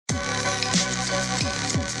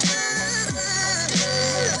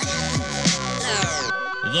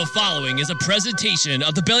The following is a presentation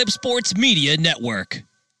of the Belly Up Sports Media Network.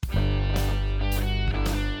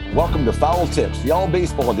 Welcome to Foul Tips, the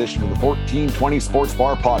all-baseball edition of the 1420 Sports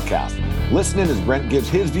Bar podcast. Listen in as Brent gives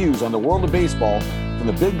his views on the world of baseball, from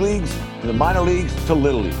the big leagues to the minor leagues to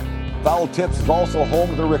Little League. Foul Tips is also home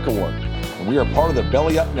to the Rick Award, and we are part of the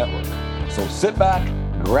Belly Up Network. So sit back,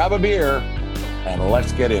 grab a beer, and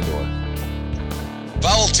let's get into it.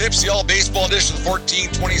 Foul Tips, the all-baseball edition of the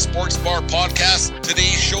 1420 Sports Bar podcast.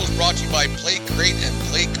 Today's show is brought to you by PlayCrate and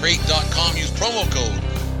PlayCrate.com. Use promo code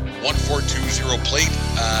 1420plate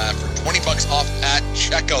for $20 off at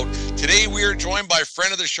checkout. Today we are joined by a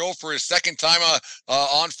friend of the show for his second time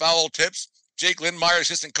on Foul Tips, Jake Lindmeier,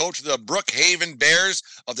 assistant coach of the Brookhaven Bears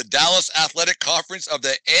of the Dallas Athletic Conference of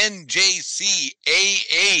the NJCAA,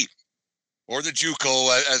 or the JUCO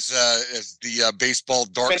as the baseball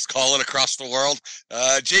dorks call it across the world.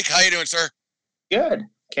 Jake, how you doing, sir? Good.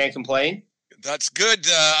 Can't complain. That's good.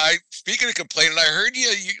 Speaking of complaining, I heard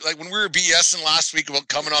you like when we were BSing last week about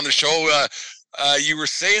coming on the show. You were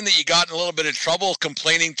saying that you got in a little bit of trouble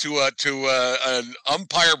complaining to an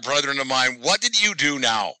umpire brethren of mine. What did you do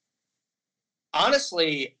now?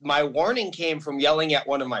 Honestly, my warning came from yelling at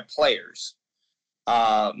one of my players.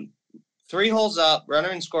 3 holes up,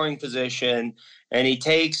 runner in scoring position, and he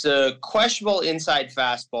takes a questionable inside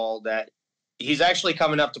fastball that he's actually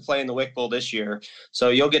coming up to play in the Wick Bowl this year, so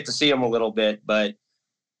you'll get to see him a little bit. But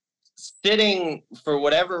sitting for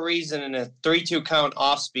whatever reason in a 3-2 count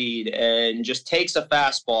off speed and just takes a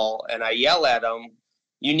fastball, and I yell at him,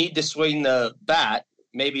 "You need to swing the bat,"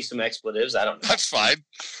 maybe some expletives, I don't know. That's fine.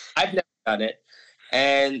 I've never done it.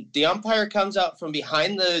 And the umpire comes out from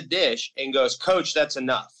behind the dish and goes, "Coach, that's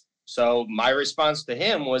enough." So my response to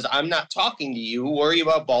him was, "I'm not talking to you. Worry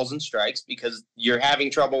about balls and strikes because you're having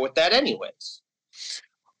trouble with that anyways."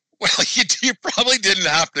 Well, you probably didn't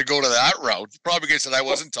have to go to that route. You probably could have said, "I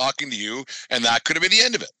wasn't talking to you," and that could have been the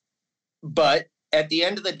end of it. But at the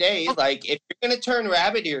end of the day, like, if you're going to turn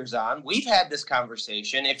rabbit ears on, we've had this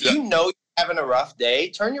conversation. If you know you're having a rough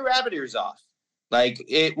day, turn your rabbit ears off. Like,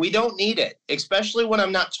 we don't need it, especially when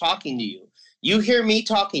I'm not talking to you. You hear me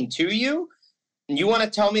talking to you, and you want to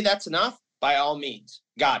tell me that's enough? By all means.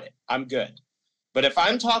 Got it. I'm good. But if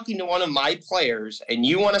I'm talking to one of my players and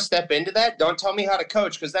you want to step into that, don't tell me how to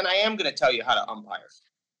coach, because then I am going to tell you how to umpire.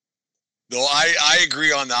 No, I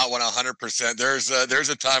agree on that one 100%. There's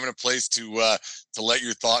a time and a place to let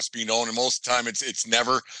your thoughts be known, and most of the time it's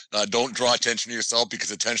never. Don't draw attention to yourself,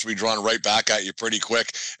 because attention will be drawn right back at you pretty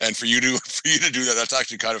quick. And for you to do that, that's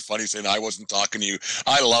actually kind of funny, saying I wasn't talking to you.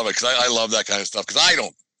 I love it, because I love that kind of stuff, because I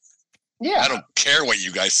don't care what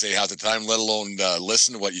you guys say half the time, let alone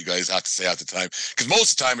listen to what you guys have to say half the time, because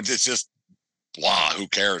most of the time it's just blah, who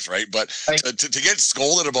cares, right? But to get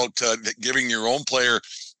scolded about giving your own player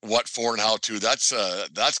what for and how to,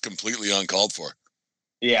 that's completely uncalled for.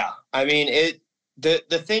 Yeah, I mean,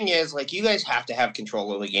 the thing is, like, you guys have to have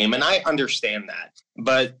control of the game, and I understand that,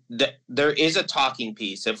 but there is a talking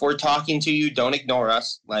piece. If we're talking to you, don't ignore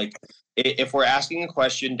us. Like, if we're asking a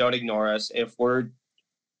question, don't ignore us. If we're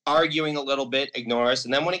arguing a little bit, ignore us,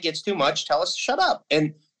 and then when it gets too much, tell us to shut up.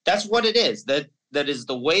 And that's what it is. That is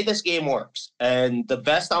the way this game works. And the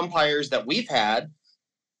best umpires that we've had,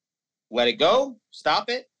 let it go, stop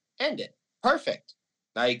it, end it. Perfect.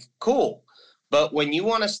 Like, cool. But when you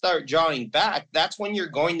want to start drawing back, that's when you're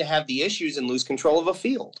going to have the issues and lose control of a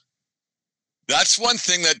field. That's one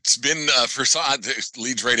thing that's been for some,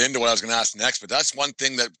 leads right into what I was going to ask next, but that's one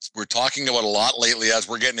thing that we're talking about a lot lately as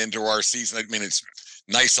we're getting into our season. I mean, it's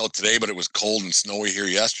nice out today, but it was cold and snowy here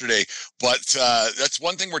yesterday. But that's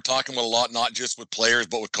one thing we're talking about a lot, not just with players,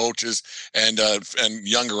 but with coaches and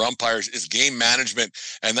younger umpires, is game management.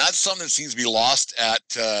 And that's something that seems to be lost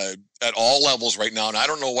at all levels right now. And I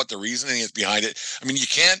don't know what the reasoning is behind it. I mean, you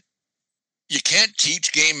can't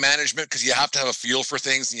teach game management, because you have to have a feel for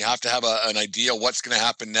things, and you have to have an idea what's going to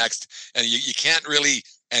happen next. And you can't really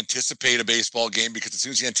anticipate a baseball game, because as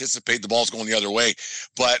soon as you anticipate, the ball's going the other way.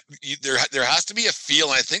 But there has to be a feel,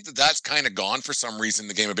 and I think that's kind of gone for some reason in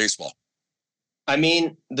the game of baseball. I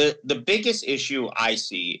mean, the biggest issue I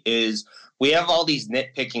see is we have all these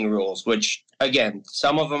nitpicking rules, which, again,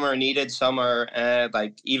 some of them are needed, some are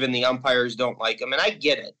like, even the umpires don't like them, and I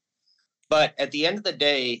get it. But at the end of the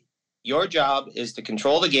day, your job is to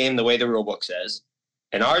control the game the way the rule book says,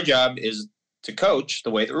 and our job is to coach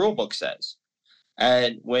the way the rule book says.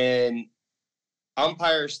 And when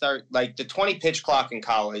umpires start, like, the 20 pitch clock in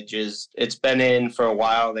college it's been in for a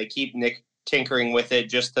while. They keep tinkering with it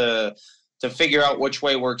just to figure out which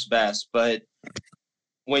way works best. But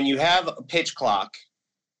when you have a pitch clock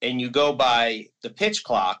and you go by the pitch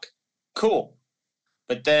clock, cool.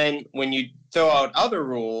 But then when you throw out other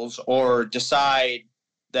rules or decide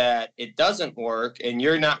that it doesn't work and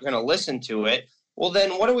you're not going to listen to it, well,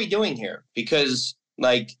 then what are we doing here? Because,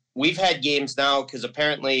 like, we've had games now because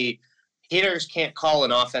apparently hitters can't call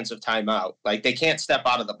an offensive timeout. Like, they can't step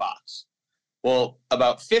out of the box. Well,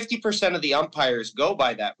 about 50% of the umpires go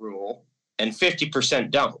by that rule and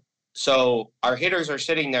 50% don't. So our hitters are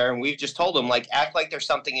sitting there and we've just told them, like, act like there's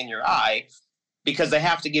something in your eye, because they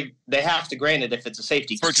have to grant it if it's a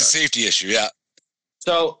safety concern. Or it's a safety issue, yeah.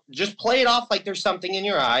 So just play it off like there's something in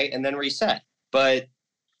your eye and then reset. But,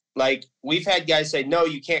 like, we've had guys say, no,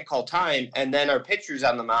 you can't call time, and then our pitcher's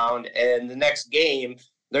on the mound, and the next game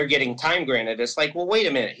they're getting time granted. It's like, well, wait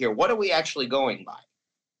a minute here. What are we actually going by?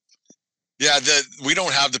 Yeah, we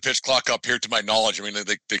don't have the pitch clock up here to my knowledge. I mean,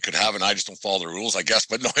 they could have, and I just don't follow the rules, I guess.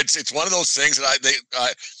 But no, it's one of those things that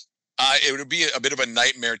it would be a bit of a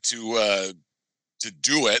nightmare to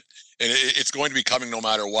do it, and it's going to be coming no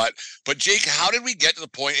matter what. But Jake, how did we get to the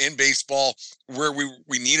point in baseball where we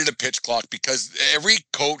needed a pitch clock? Because every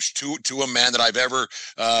coach to a man that I've ever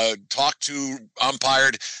talked to,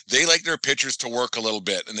 umpired, they like their pitchers to work a little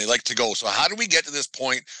bit and they like to go. So how do we get to this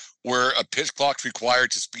point where a pitch clock's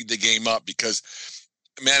required to speed the game up? Because,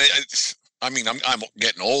 man, I'm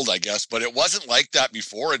getting old, I guess, but it wasn't like that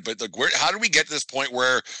before. But how do we get to this point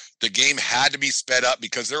where the game had to be sped up?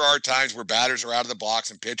 Because there are times where batters are out of the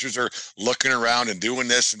box and pitchers are looking around and doing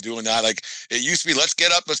this and doing that. Like, it used to be, let's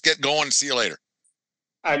get up, let's get going, and see you later.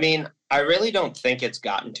 I mean, I really don't think it's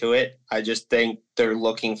gotten to it. I just think they're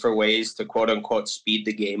looking for ways to, quote unquote, speed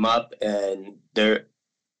the game up, and they're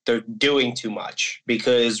doing too much.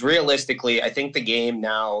 Because realistically, I think the game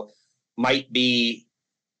now might be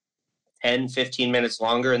 10, 15 minutes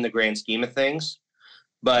longer in the grand scheme of things.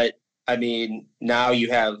 But, I mean, now you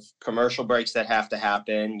have commercial breaks that have to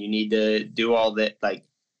happen. You need to do all that. Like,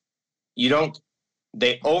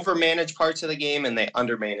 they overmanage parts of the game and they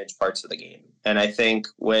undermanage parts of the game. And I think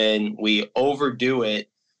when we overdo it,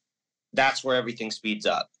 that's where everything speeds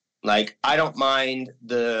up. Like, I don't mind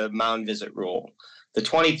the mound visit rule. The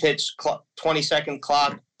 20-second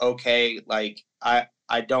clock, okay. Like, I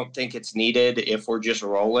don't think it's needed if we're just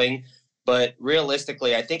rolling. But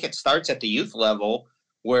realistically, I think it starts at the youth level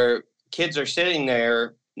where kids are sitting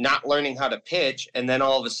there not learning how to pitch, and then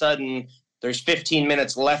all of a sudden there's 15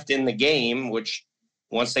 minutes left in the game, which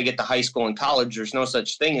once they get to high school and college, there's no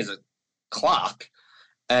such thing as a clock.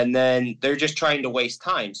 And then they're just trying to waste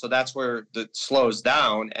time. So that's where it slows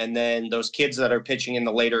down. And then those kids that are pitching in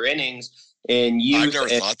the later innings in youth, I never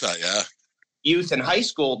thought that, yeah. Youth and high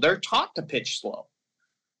school, they're taught to pitch slow.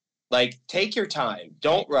 Like, take your time.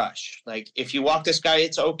 Don't rush. Like, if you walk this guy,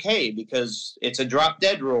 it's okay because it's a drop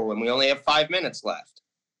dead rule and we only have 5 minutes left.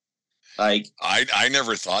 Like, I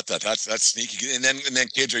never thought that. That's sneaky. And then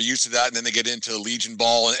kids are used to that, and then they get into Legion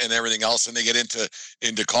ball and everything else, and they get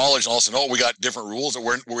into college. Also, no, we got different rules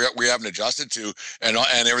that we haven't adjusted to, and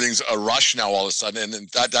everything's a rush now all of a sudden. And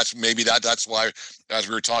that's why, as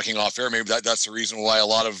we were talking off air, maybe that's the reason why a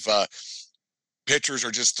lot of pitchers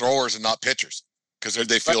are just throwers and not pitchers, because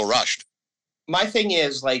they feel rushed. My thing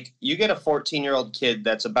is, like, you get a 14-year-old kid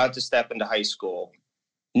that's about to step into high school,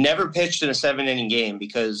 never pitched in a 7-inning game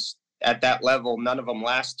because at that level, none of them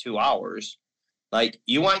last 2 hours. Like,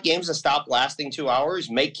 you want games to stop lasting 2 hours?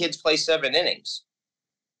 Make kids play 7 innings.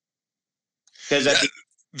 Because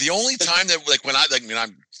the only time that, like, when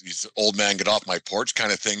I'm this old man, get off my porch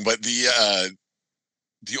kind of thing, but the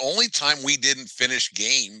only time we didn't finish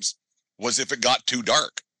games was if it got too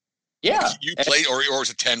dark. Yeah, you played, or it was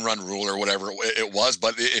a 10-run rule or whatever it was.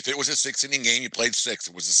 But if it was a 6-inning game, you played 6.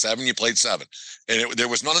 It was a 7, you played 7, and there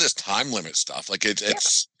was none of this time limit stuff. Like, it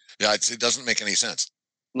doesn't make any sense.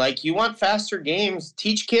 Like, you want faster games?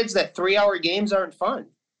 Teach kids that 3-hour games aren't fun.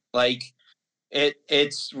 Like,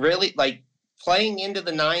 it's really like playing into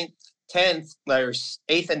the 9th, 10th, or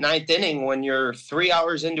 8th and 9th inning when you're 3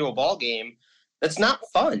 hours into a ball game. That's not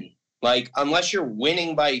fun. Like, unless you're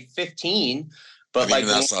winning by 15. But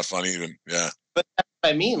that's not fun even. Yeah. But that's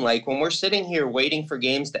what I mean. Like, when we're sitting here waiting for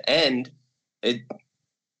games to end,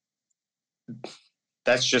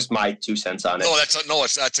 that's just my 2 cents on it.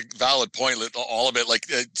 That's a valid point. All of it, like,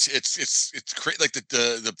 it's like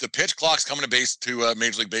the pitch clock's coming to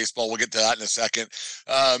Major League Baseball. We'll get to that in a second.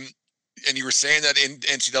 And you were saying that in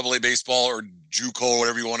NCAA baseball, or JUCO, or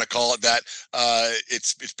whatever you want to call it, that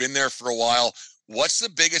it's been there for a while. What's the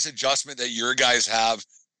biggest adjustment that your guys have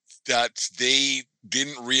that they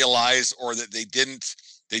didn't realize, or that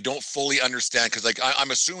they don't fully understand? Because, like,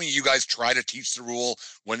 I'm assuming you guys try to teach the rule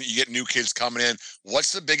when you get new kids coming in.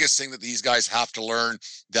 What's the biggest thing that these guys have to learn,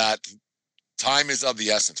 that time is of the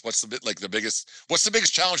essence? What's the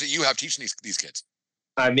biggest challenge that you have teaching these kids?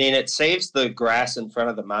 I mean, it saves the grass in front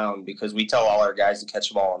of the mound because we tell all our guys to catch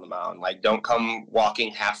the ball on the mound. Like, don't come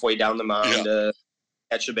walking halfway down the mound to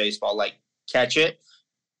catch a baseball. Like, catch it.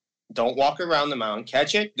 Don't walk around the mound.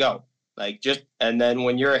 Catch it. Go. Like, and then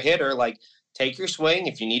when you're a hitter, like, take your swing.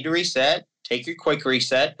 If you need to reset, take your quick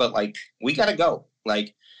reset. But, like, we got to go.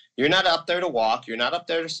 Like, you're not up there to walk. You're not up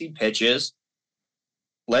there to see pitches.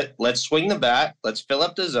 Let's swing the bat. Let's fill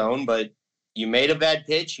up the zone. But you made a bad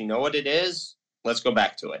pitch. You know what it is. Let's go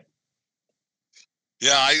back to it.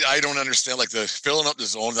 Yeah, I don't understand like the filling up the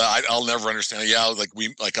zone. I'll never understand it. Yeah, like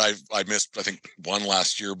I missed I think one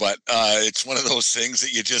last year, but it's one of those things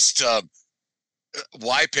that you just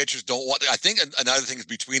why pitchers don't want. I think another thing is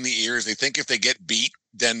between the ears. They think if they get beat,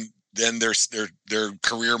 then their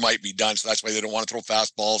career might be done. So that's why they don't want to throw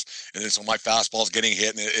fastballs. And then so my fastball's getting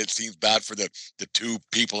hit, and it seems bad for the two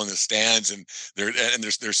people in the stands and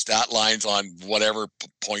their stat lines on whatever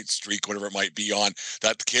point streak, whatever it might be on.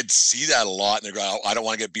 That the kids see that a lot, and they're going, I don't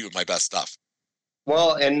want to get beat with my best stuff.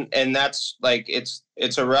 Well, and that's like it's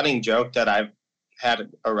a running joke that I've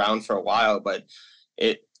had around for a while, but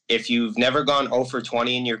if you've never gone 0 for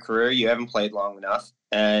 20 in your career, you haven't played long enough.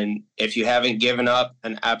 And if you haven't given up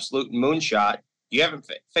an absolute moonshot, you haven't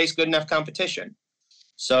faced good enough competition.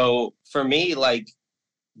 So for me, like,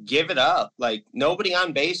 give it up. Like, nobody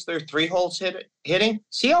on base, they're 3 holes hitting.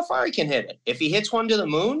 See how far he can hit it. If he hits one to the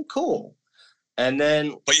moon, cool. And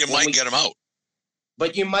then, but you might get him out.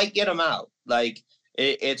 But you might get him out. Like,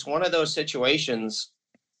 it's one of those situations.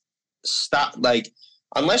 Stop. Like,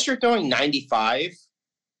 unless you're throwing 95,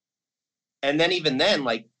 and then even then,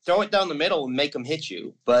 like, throw it down the middle and make them hit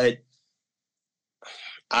you. But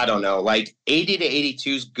I don't know, like 80 to 82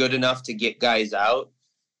 is good enough to get guys out.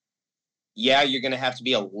 Yeah, you're going to have to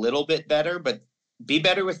be a little bit better, but be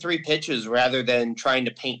better with 3 pitches rather than trying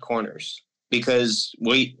to paint corners, because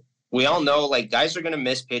we all know, like, guys are going to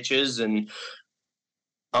miss pitches and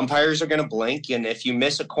umpires are going to blink. And if you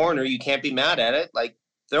miss a corner, you can't be mad at it. Like,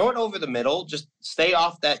 throw it over the middle. Just stay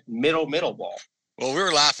off that middle ball. Well, we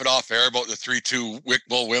were laughing off air about the 3-2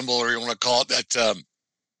 Wickbull, Wimble, or you want to call it that.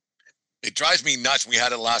 It drives me nuts. We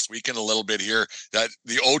had it last weekend a little bit here that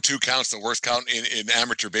the 0-2 count's the worst count in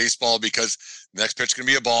amateur baseball, because the next pitch is going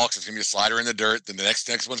to be a ball because it's going to be a slider in the dirt. Then the next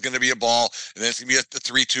one's going to be a ball, and then it's going to be the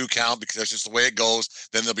 3-2 count because that's just the way it goes.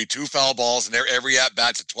 Then there'll be 2 foul balls, and every at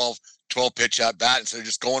bat's a 12 pitch at bat instead of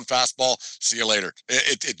just going fastball. See you later.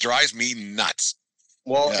 It drives me nuts.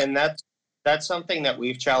 Well, yeah. And that's something that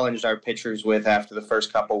we've challenged our pitchers with after the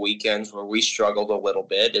first couple weekends where we struggled a little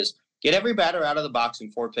bit is get every batter out of the box in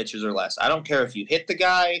 4 pitches or less. I don't care if you hit the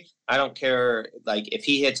guy. I don't care, like, if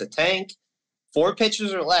he hits a tank. 4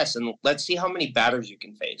 pitches or less, and let's see how many batters you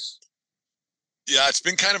can face. Yeah, it's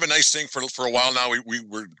been kind of a nice thing for a while now. We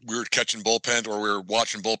were catching bullpens, or we were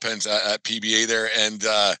watching bullpens at PBA there, and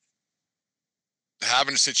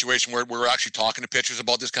having a situation where we're actually talking to pitchers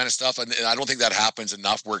about this kind of stuff. And I don't think that happens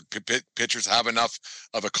enough where pitchers have enough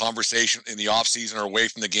of a conversation in the off season or away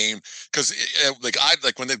from the game. Cause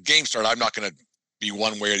like when the game started, I'm not going to be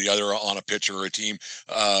one way or the other on a pitcher or a team.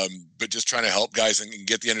 But just trying to help guys and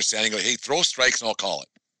get the understanding of, hey, throw strikes and I'll call it.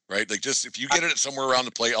 Right. Like, just, if you get it somewhere around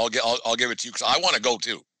the plate, I'll give it to you. Cause I want to go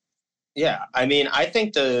too. Yeah. I mean, I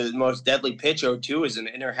think the most deadly pitch 0-2 is an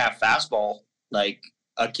inner half fastball. Like,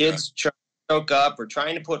 a kid's choke up or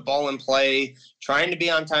trying to put ball in play, trying to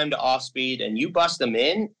be on time to off speed, and you bust them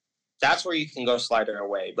in, that's where you can go slider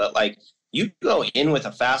away. But, like, you go in with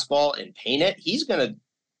a fastball and paint it, he's gonna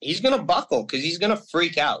buckle because he's gonna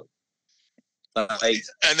freak out. Like,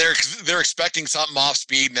 and they're expecting something off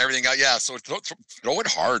speed and everything. Yeah, so throw it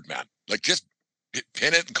hard, man. Like, just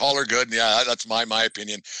pin it and call her good. And yeah, that's my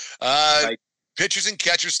opinion. Pitchers and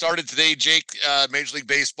catchers started today, Jake. Major League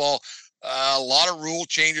Baseball. A lot of rule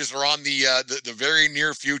changes are on the very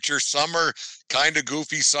near future. Some are kind of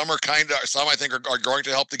goofy. Some I think are going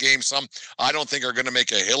to help the game. Some I don't think are going to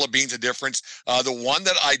make a hill of beans of difference. The one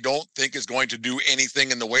that I don't think is going to do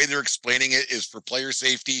anything, and the way they're explaining it is for player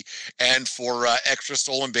safety and for extra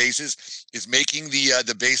stolen bases, is making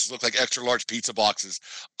the bases look like extra large pizza boxes.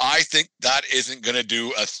 I think that isn't going to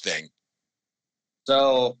do a thing.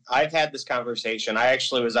 So I've had this conversation. I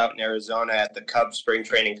actually was out in Arizona at the Cubs spring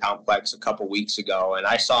training complex a couple weeks ago, and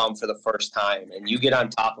I saw him for the first time. And you get on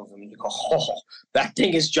top of him and you go, oh, that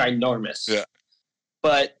thing is ginormous. Yeah.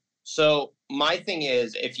 But so my thing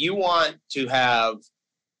is, if you want to have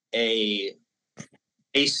you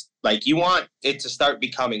want it to start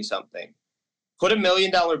becoming something, put $1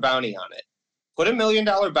 million bounty on it. Put $1 million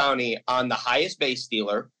bounty on the highest base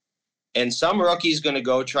stealer. And some rookie's going to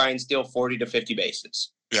go try and steal 40 to 50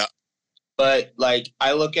 bases. Yeah. But, like,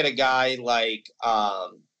 I look at a guy like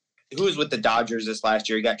who was with the Dodgers this last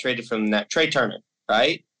year? He got traded from that Trey Turner,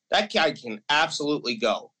 right? That guy can absolutely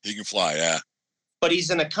go. He can fly, yeah. But he's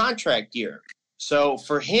in a contract year. So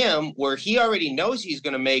for him, where he already knows he's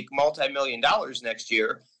going to make multi-million dollars next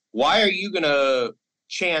year, why are you going to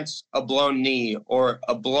chance a blown knee or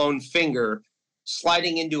a blown finger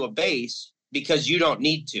sliding into a base because you don't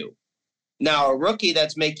need to? Now, a rookie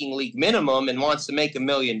that's making league minimum and wants to make $1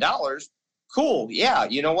 million, cool. Yeah,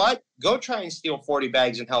 you know what? Go try and steal 40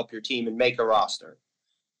 bags and help your team and make a roster.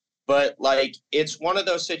 But, like, it's one of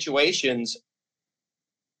those situations.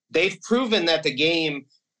 They've proven that the game,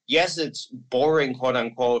 yes, it's boring, quote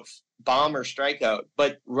unquote, bomb or strikeout,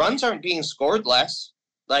 but runs aren't being scored less.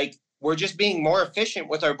 Like, we're just being more efficient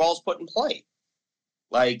with our balls put in play.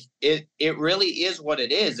 Like, it really is what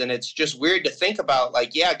it is. And it's just weird to think about,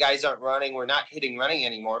 like, yeah, guys aren't running. We're not hitting running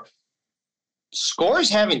anymore. Scores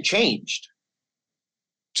haven't changed.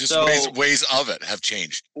 Just ways of it have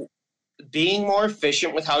changed. Being more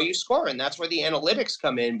efficient with how you score, and that's where the analytics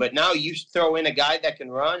come in. But now you throw in a guy that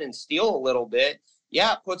can run and steal a little bit.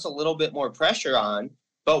 Yeah, it puts a little bit more pressure on.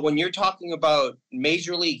 But when you're talking about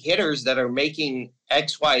major league hitters that are making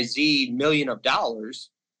XYZ million of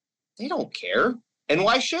dollars, they don't care. And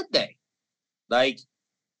why should they? Like,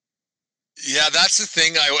 yeah, that's the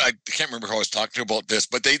thing. I can't remember who I was talking to about this,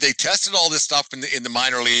 but they tested all this stuff in the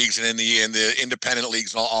minor leagues and in the independent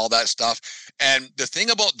leagues and all that stuff. And the thing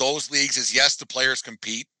about those leagues is, yes, the players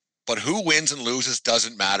compete, but who wins and loses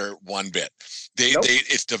doesn't matter one bit.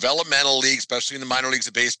 It's developmental leagues, especially in the minor leagues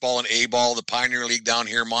of baseball and A-ball, the Pioneer League down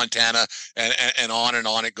here in Montana, and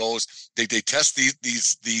on it goes. They test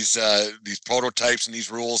these prototypes and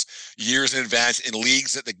these rules years in advance in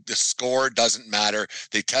leagues that the score doesn't matter.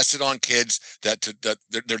 They test it on kids that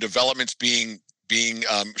their development's being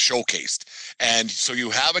showcased, and so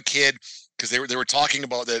you have a kid, because they were talking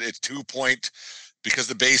about that it's 2 point. Because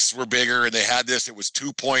the bases were bigger and they had this, it was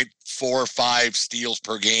 2.45 steals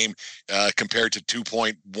per game compared to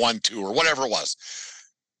 2.12 or whatever it was.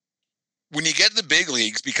 When you get to the big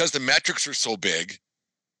leagues, because the metrics are so big,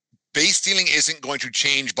 base stealing isn't going to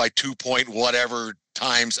change by 2 point whatever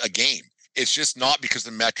times a game. It's just not, because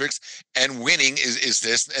the metrics and winning is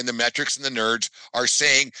this, and the metrics and the nerds are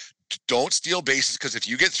saying, don't steal bases, because if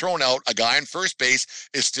you get thrown out, a guy on first base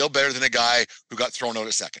is still better than a guy who got thrown out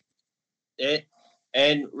at second.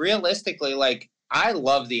 And realistically, like, I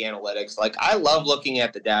love the analytics. Like, I love looking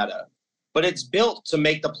at the data, but it's built to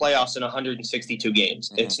make the playoffs in 162 games.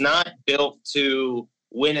 Mm-hmm. It's not built to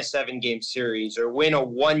win a 7-game series or win a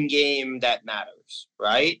 1 game that matters,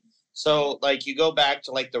 right? So, like, you go back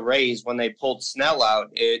to, like, the Rays when they pulled Snell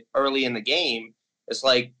out early in the game. It's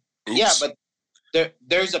like, oops. Yeah, but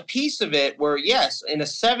there's a piece of it where, yes, in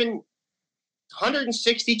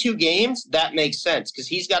 162 games, that makes sense because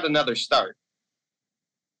he's got another start.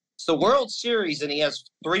 It's the World Series and he has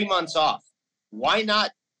 3 months off. Why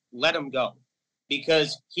not let him go?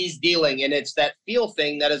 Because he's dealing, and it's that feel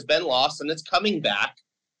thing that has been lost and it's coming back.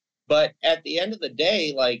 But at the end of the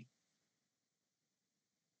day, like,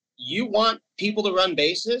 you want people to run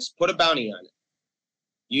bases, put a bounty on it.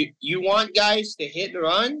 You want guys to hit and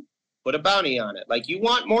run, put a bounty on it. Like, you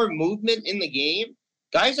want more movement in the game.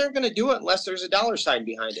 Guys aren't going to do it unless there's a dollar sign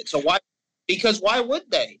behind it. So why? Because why would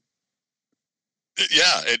they?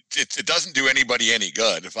 Yeah, it doesn't do anybody any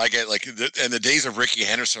good. If I get, like, and the days of Ricky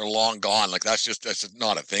Henderson are long gone. Like, that's just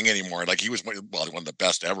not a thing anymore. Like, he was one of the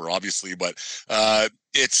best ever, obviously, but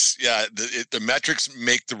the metrics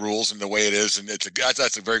make the rules and the way it is, and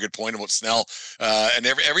that's a very good point about Snell. And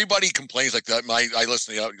everybody complains like that. I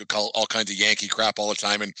listen to call all kinds of Yankee crap all the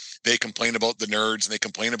time, and they complain about the nerds and they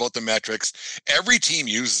complain about the metrics. Every team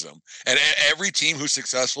uses them, and every team who's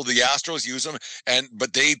successful, the Astros use them,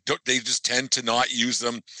 but they just tend to not use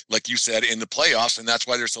them, like you said, in the playoffs, and that's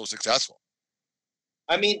why they're so successful.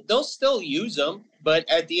 I mean, they'll still use them, but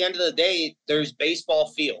at the end of the day, there's baseball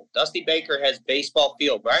feel. Dusty Baker has baseball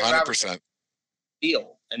feel, right? 100%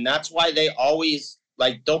 feel, and that's why they always,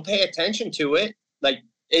 like, they'll pay attention to it. Like,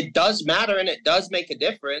 it does matter and it does make a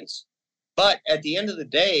difference. But at the end of the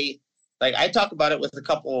day, like, I talk about it with a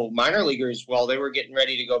couple minor leaguers while they were getting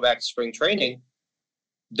ready to go back to spring training.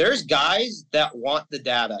 There's guys that want the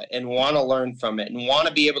data and want to learn from it and want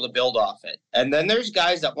to be able to build off it. And then there's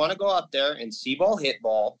guys that want to go out there and see ball, hit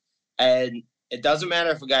ball. And it doesn't matter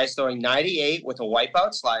if a guy's throwing 98 with a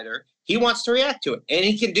wipeout slider. He wants to react to it, and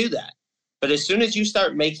he can do that. But as soon as you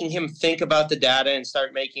start making him think about the data and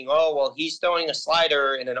start making, oh, well, he's throwing a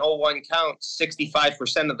slider in an 0-1 count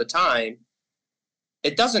 65% of the time,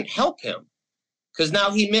 it doesn't help him because now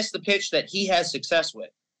he missed the pitch that he has success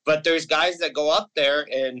with. But there's guys that go up there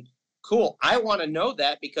and Cool. I want to know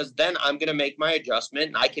that because then I'm going to make my adjustment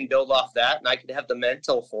and I can build off that and I can have the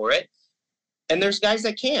mental for it. And there's guys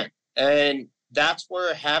that can't. And that's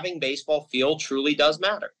where having baseball feel truly does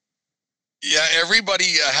matter. Yeah,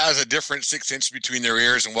 everybody has a different 6 inch between their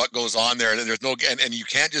ears and what goes on there. There's no, and you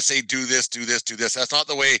can't just say, do this, do this, do this. That's not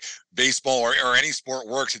the way baseball or any sport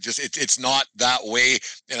works. It's not that way.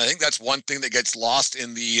 And I think that's one thing that gets lost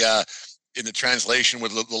in the translation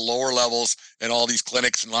with the lower levels and all these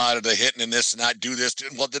clinics and a lot of the hitting and this and that, do this.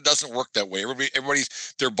 Well, it doesn't work that way.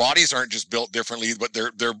 Everybody's, their bodies aren't just built differently, but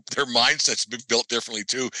their mindsets built differently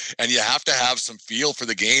too. And you have to have some feel for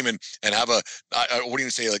the game and have I wouldn't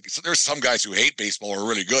even say like, so there's some guys who hate baseball or are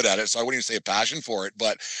really good at it. So I wouldn't even say a passion for it,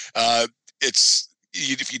 but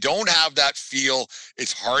if you don't have that feel,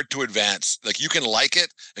 it's hard to advance. Like you can like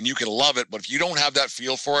it and you can love it, but if you don't have that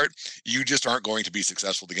feel for it, you just aren't going to be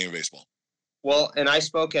successful at the game of baseball. Well, and I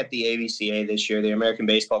spoke at the ABCA this year, the American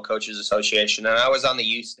Baseball Coaches Association, and I was on the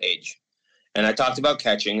youth stage. And I talked about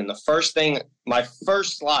catching. And my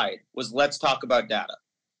first slide was, let's talk about data.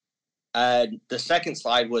 The second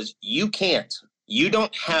slide was, you can't. You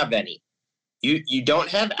don't have any. You don't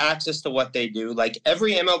have access to what they do. Like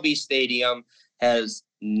every MLB stadium has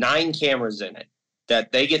 9 cameras in it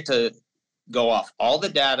that they get to go off all the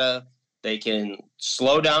data. They can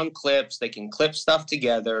slow down clips. They can clip stuff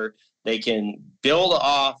together. They can build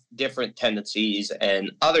off different tendencies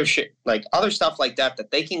and other shit, like other stuff like that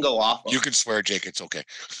they can go off of. You can swear, Jake. It's okay.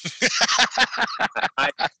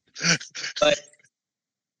 But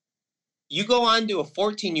you go on to a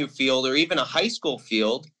 14U field or even a high school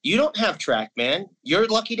field, you don't have TrackMan. You're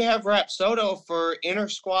lucky to have Rapsodo for inter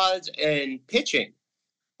squads and pitching.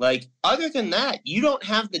 Like, other than that, you don't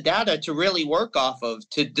have the data to really work off of,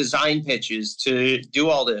 to design pitches, to do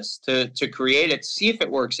all this, to create it, see if it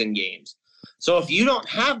works in games. So if you don't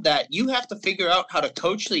have that, you have to figure out how to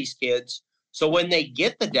coach these kids so when they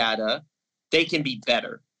get the data, they can be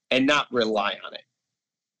better and not rely on it.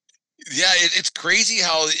 Yeah, it's crazy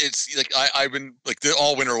how it's like I've been like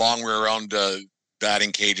all winter long we're around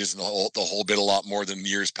batting cages and the whole bit a lot more than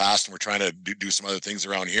years past, and we're trying to do some other things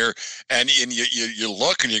around here. And you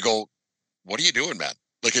look and you go, what are you doing, man?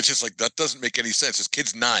 Like it's just like that doesn't make any sense. This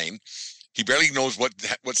kid's 9. He barely knows what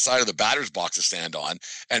side of the batter's box to stand on,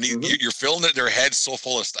 and you're filling their heads so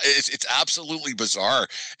full of stuff. It's absolutely bizarre.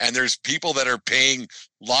 And there's people that are paying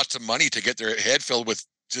lots of money to get their head filled with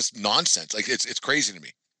just nonsense. Like it's crazy to me.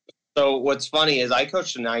 So what's funny is I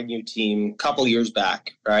coached a 9U team a couple years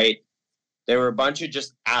back, right? There were a bunch of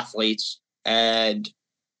just athletes, and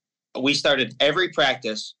we started every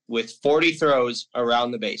practice with 40 throws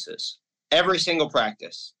around the bases. Every single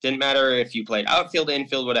practice. Didn't matter if you played outfield,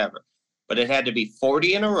 infield, whatever. But it had to be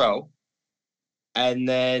 40 in a row. And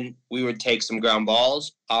then we would take some ground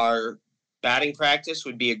balls. Our batting practice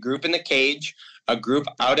would be a group in the cage, a group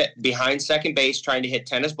out behind second base trying to hit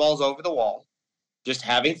tennis balls over the wall, just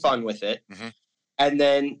having fun with it. Mm-hmm. And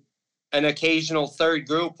then an occasional third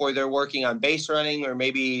group where they're working on base running or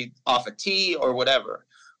maybe off a tee or whatever.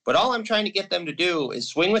 But all I'm trying to get them to do is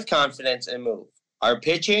swing with confidence and move. Our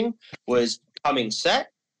pitching was coming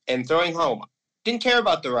set and throwing home. Didn't care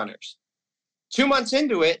about the runners. 2 months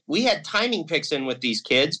into it, we had timing picks in with these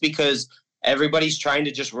kids because everybody's trying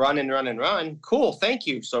to just run and run and run. Cool, thank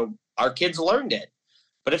you. So our kids learned it.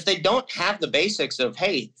 But if they don't have the basics of,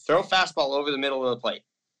 hey, throw fastball over the middle of the plate,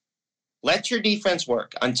 let your defense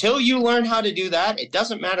work. Until you learn how to do that, it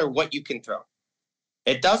doesn't matter what you can throw.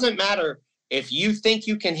 It doesn't matter if you think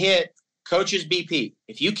you can hit coach's BP.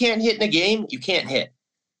 If you can't hit in a game, you can't hit.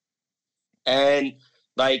 And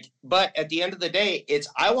but at the end of the day,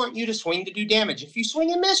 I want you to swing to do damage. If you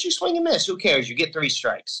swing and miss, you swing and miss. Who cares? You get 3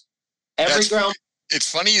 strikes. It's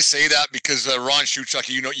funny you say that because Ron Schuchuk,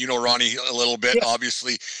 you know Ronnie a little bit. Yeah.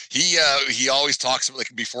 Obviously, he always talks about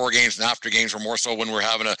like before games and after games, or more so when we're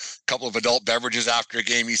having a couple of adult beverages after a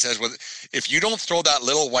game. He says, "Well, if you don't throw that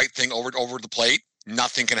little white thing over the plate,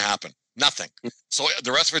 nothing can happen. Nothing. So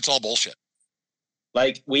the rest of it's all bullshit."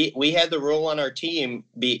 Like we had the rule on our team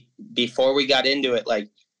before we got into it. Like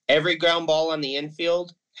every ground ball on the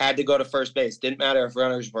infield had to go to first base. Didn't matter if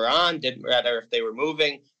runners were on. Didn't matter if they were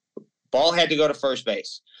moving. Ball had to go to first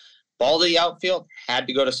base. Ball to the outfield had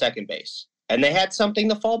to go to second base. And they had something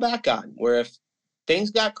to fall back on, where if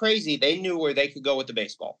things got crazy, they knew where they could go with the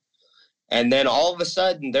baseball. And then all of a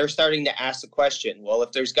sudden, they're starting to ask the question, well,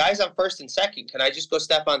 if there's guys on first and second, can I just go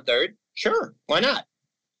step on third? Sure, why not?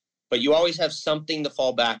 But you always have something to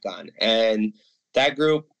fall back on. And that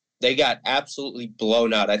group, they got absolutely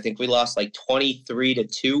blown out. I think we lost like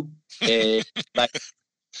 23-2 in like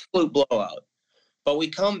absolute blowout. But we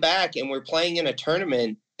come back and we're playing in a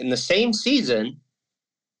tournament in the same season,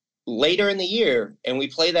 later in the year and we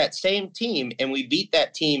play that same team and we beat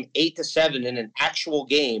that team 8-7 in an actual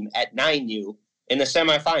game at 9U in the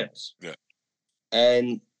semifinals. Yeah.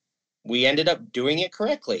 And we ended up doing it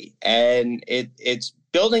correctly. And it's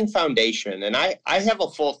building foundation. And I have a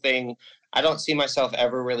full thing. I don't see myself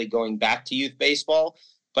ever really going back to youth baseball,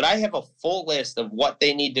 but I have a full list of what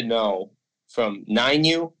they need to know from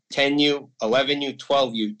 9U, 10U, 11U,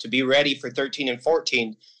 12U to be ready for 13 and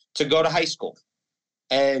 14 to go to high school.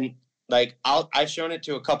 And like I've shown it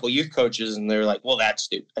to a couple youth coaches and they're like, well, that's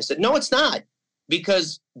stupid. I said, no, it's not,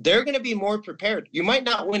 because they're going to be more prepared. You might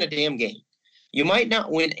not win a damn game. You might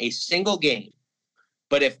not win a single game.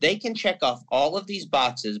 But if they can check off all of these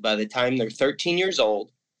boxes by the time they're 13 years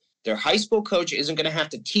old, their high school coach isn't going to have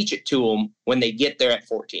to teach it to them when they get there at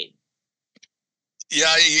 14.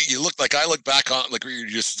 Yeah, you look like I look back on like you're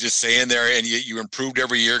just saying there, and you improved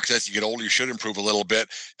every year because as you get older, you should improve a little bit.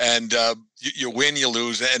 And you win, you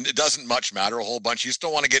lose, and it doesn't much matter a whole bunch. You just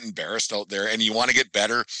don't want to get embarrassed out there, and you want to get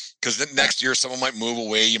better because then next year someone might move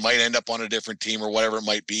away. You might end up on a different team or whatever it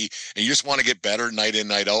might be, and you just want to get better night in,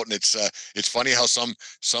 night out. And it's funny how some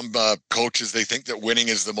coaches, they think that winning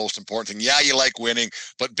is the most important thing. Yeah, you like winning,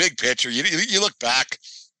 but big picture, you look back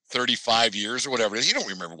 35 years or whatever it is, you don't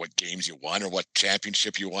remember what games you won or what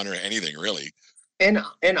championship you won or anything really. And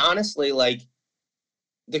honestly, like,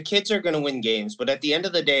 the kids are going to win games, but at the end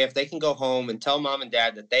of the day, if they can go home and tell mom and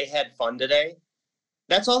dad that they had fun today,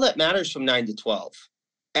 that's all that matters from 9 to 12.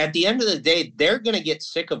 At the end of the day, they're going to get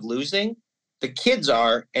sick of losing. The kids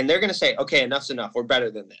are, and they're going to say, okay, enough's enough. We're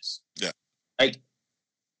better than this. Yeah. Like,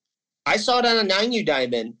 I saw it on a 9U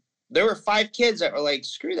diamond. There were 5 kids that were like,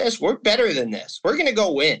 screw this. We're better than this. We're going to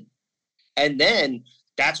go win. And then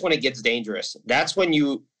that's when it gets dangerous. That's when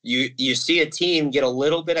you see a team get a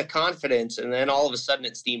little bit of confidence, and then all of a sudden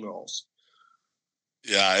it steamrolls.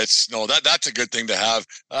 Yeah, that's a good thing to have.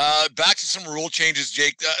 Back to some rule changes,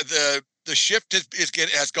 Jake. The shift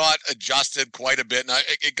has got adjusted quite a bit, and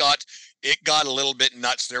it got a little bit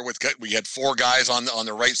nuts there. We had 4 guys on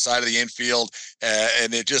the right side of the infield,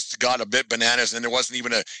 and it just got a bit bananas. And there wasn't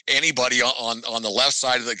even anybody on the left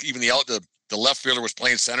side of the left fielder was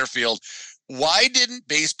playing center field. Why didn't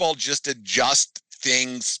baseball just adjust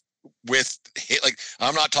things with hit? Like,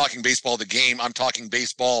 I'm not talking baseball the game. I'm talking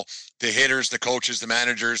baseball the hitters, the coaches, the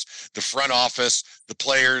managers, the front office, the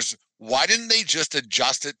players. Why didn't they just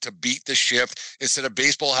adjust it to beat the shift instead of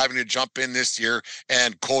baseball having to jump in this year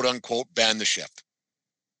and quote unquote ban the shift?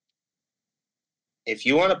 If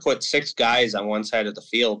you want to put 6 guys on one side of the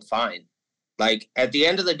field, fine. Like, at the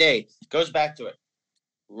end of the day, it goes back to it.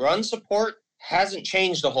 Run support hasn't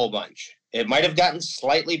changed a whole bunch. It might have gotten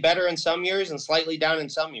slightly better in some years and slightly down in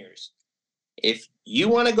some years. If you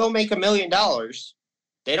want to go make $1 million,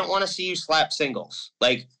 they don't want to see you slap singles.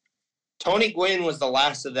 Like, Tony Gwynn was the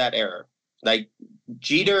last of that era. Like,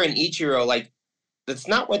 Jeter and Ichiro, like, that's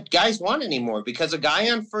not what guys want anymore, because a guy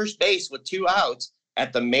on first base with 2 outs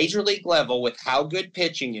at the major league level with how good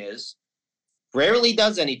pitching is rarely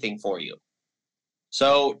does anything for you.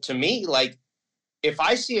 So to me, like, if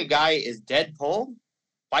I see a guy is dead pulled,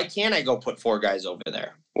 why can't I go put 4 guys over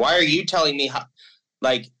there? Why are you telling me how?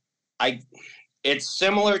 Like, it's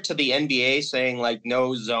similar to the NBA saying, like,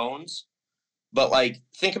 no zones. But, like,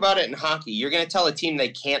 think about it in hockey. You're going to tell a team they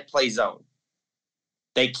can't play zone.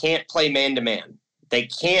 They can't play man-to-man. They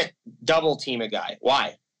can't double team a guy.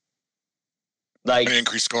 Why? Like,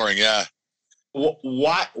 Increase scoring, yeah.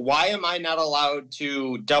 Why am I not allowed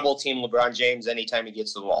to double team LeBron James anytime he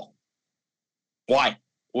gets the ball? Why?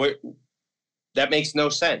 That makes no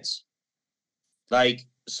sense. Like,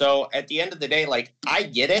 so at the end of the day, like, I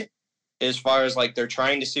get it as far as, like, they're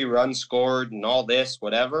trying to see runs scored and all this,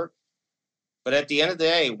 whatever. But at the end of the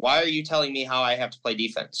day, why are you telling me how I have to play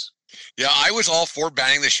defense? Yeah, I was all for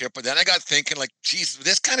banning the shift, but then I got thinking, like, geez,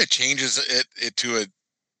 this kind of changes it to a.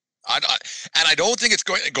 And I don't think it's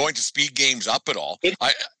going to speed games up at all.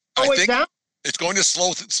 I think down? It's going to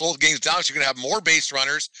slow games down. So you're going to have more base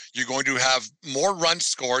runners. You're going to have more runs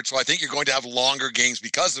scored. So I think you're going to have longer games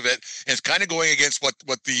because of it. And it's kind of going against what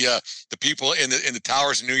the people in the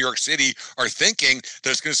towers in New York City are thinking,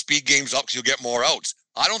 that it's going to speed games up because you'll get more outs.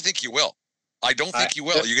 I don't think you will. I don't think you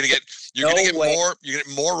will. You're going to get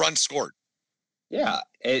more runs scored. Yeah,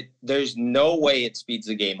 there's no way it speeds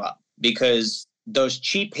the game up, because those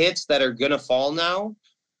cheap hits that are going to fall now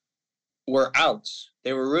were outs.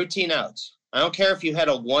 They were routine outs. I don't care if you had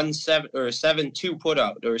a 1-7 or a 7-2 put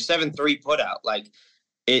out or a 7-3 put out. Like,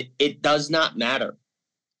 it does not matter.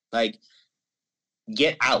 Like,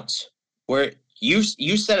 get outs. Where you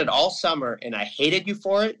said it all summer, and I hated you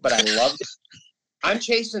for it, but I loved it. I'm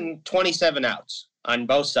chasing 27 outs on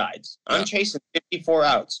both sides. I'm chasing 54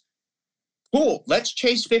 outs. Cool. Let's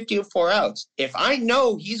chase 54 outs. If I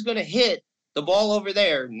know he's going to hit the ball over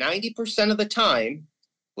there 90% of the time,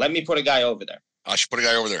 let me put a guy over there. I should put a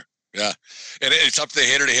guy over there. Yeah, and it's up to the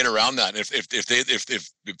hitter to hit around that. And if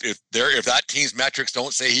that team's metrics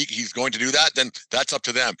don't say he's going to do that, then that's up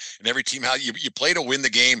to them. And every team, how you play to win the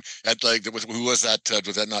game. At like who was that?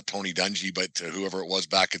 Was that not Tony Dungy, but whoever it was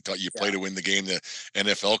back and thought you play to win the game, the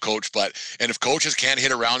NFL coach. And if coaches can't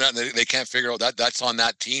hit around that and they can't figure out that, that's on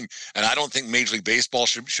that team. And I don't think Major League Baseball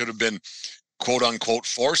should have been, quote unquote,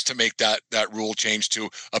 forced to make that rule change to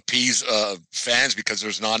appease fans because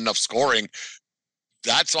there's not enough scoring.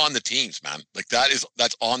 That's on the teams, man. Like that's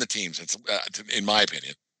on the teams. It's in my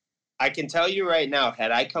opinion. I can tell you right now, had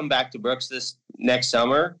I come back to Brooks this next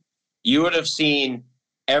summer, you would have seen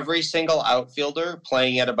every single outfielder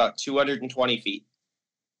playing at about 220 feet.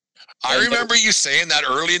 I remember you saying that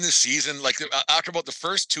early in the season, like after about the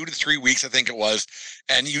first 2 to 3 weeks, I think it was,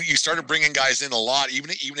 and you started bringing guys in a lot, even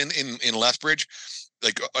in Lethbridge,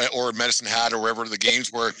 like or Medicine Hat or wherever the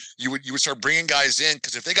games were. You would start bringing guys in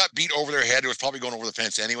because if they got beat over their head, it was probably going over the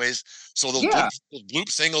fence anyways. So those bloop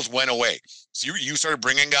singles went away. So you started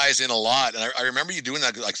bringing guys in a lot, and I remember you doing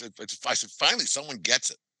that. Like I said, finally someone gets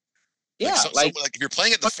it. Yeah, so if you're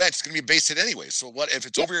playing at the fence, it's gonna be a base hit anyway. So what if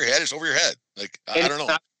it's over your head? It's over your head. Like I don't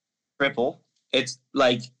know. Triple. It's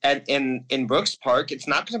like in Brooks Park, it's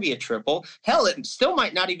not going to be a triple. Hell, it still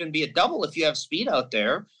might not even be a double if you have speed out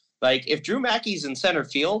there. Like if Drew Mackey's in center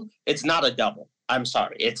field, it's not a double. I'm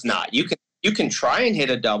sorry, it's not. You can try and hit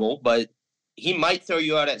a double, but he might throw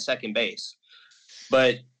you out at second base.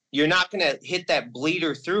 But you're not going to hit that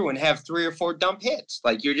bleeder through and have 3 or 4 dump hits.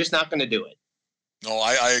 Like you're just not going to do it. No,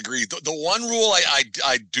 I agree. The one rule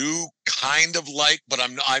I do kind of like, but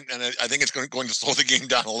I think it's going to slow the game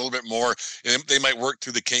down a little bit more. They might work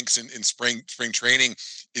through the kinks in spring training.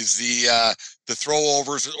 Is the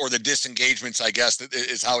throwovers or the disengagements? I guess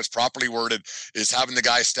is how it's properly worded. Is having the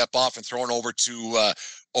guy step off and throwing over to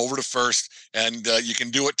first, and you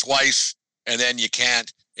can do it twice, and then you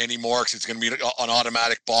can't anymore because it's going to be an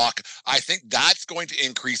automatic balk. I think that's going to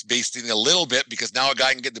increase base stealing a little bit because now a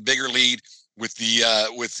guy can get the bigger lead with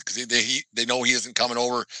because they know he isn't coming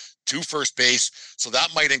over to first base, so that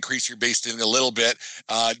might increase your base stealing a little bit.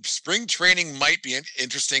 Spring training might be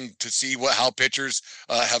interesting to see how pitchers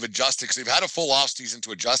have adjusted because they've had a full off season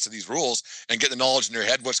to adjust to these rules and get the knowledge in their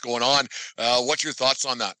head what's going on. What's your thoughts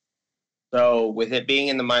on that? So with it being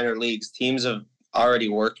in the minor leagues, teams have already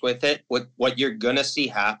worked with it. What you're gonna see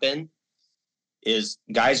happen is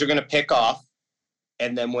guys are gonna pick off,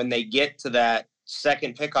 and then when they get to that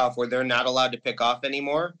second pickoff where they're not allowed to pick off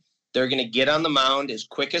anymore, they're going to get on the mound as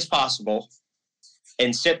quick as possible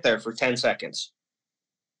and sit there for 10 seconds.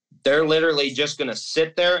 They're literally just going to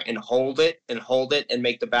sit there and hold it and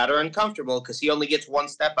make the batter uncomfortable because he only gets one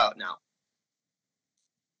step out now.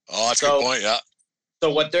 Oh, that's a good point, yeah.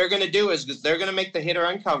 So what they're going to do is they're going to make the hitter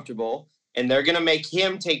uncomfortable, and they're going to make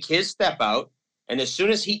him take his step out, and as soon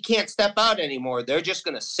as he can't step out anymore, they're just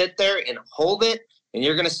going to sit there and hold it, and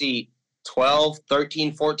you're going to see 12,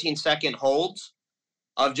 13, 14-second holds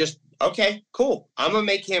of just, okay, cool. I'm going to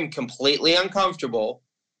make him completely uncomfortable,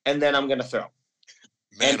 and then I'm going to throw.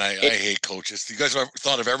 Man, I hate coaches. You guys have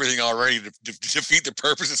thought of everything already to defeat the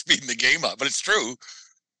purpose of speeding the game up, but it's true.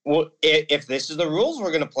 Well, if this is the rules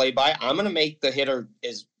we're going to play by, I'm going to make the hitter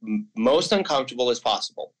as most uncomfortable as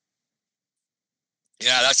possible.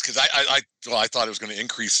 Yeah, that's because I thought it was going to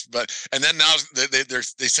increase, and then now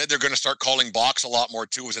they said they're going to start calling balks a lot more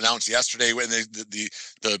too. It was announced yesterday when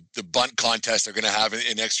the bunt contest they're going to have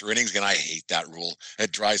in extra innings. And I hate that rule.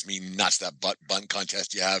 It drives me nuts, that bunt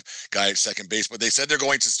contest you have guy at second base. But they said they're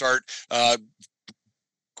going to start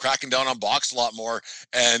cracking down on balks a lot more.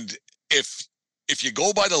 And if you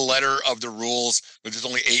go by the letter of the rules, there's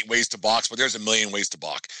only 8 ways to box, but there's a million ways to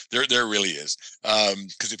balk. There really is.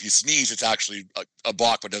 Because if you sneeze, it's actually a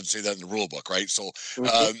balk, but it doesn't say that in the rule book, right? So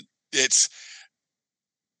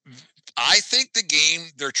I think the game,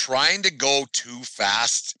 they're trying to go too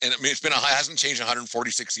fast. And I mean, it hasn't changed in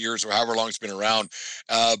 146 years or however long it's been around.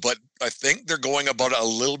 But I think they're going about it a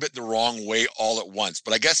little bit the wrong way all at once.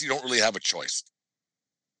 But I guess you don't really have a choice.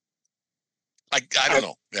 I don't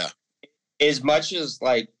know. Yeah. As much as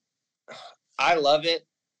I love it,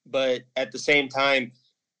 but at the same time,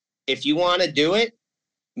 if you want to do it,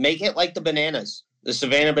 make it like the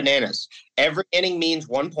Savannah Bananas. Every inning means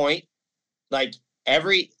 1 point. Like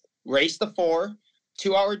every race the 4,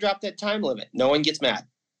 2-hour drop dead time limit. No one gets mad.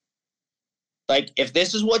 Like if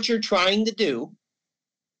this is what you're trying to do,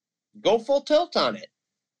 go full tilt on it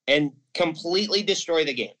and completely destroy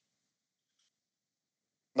the game.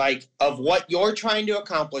 Like of what you're trying to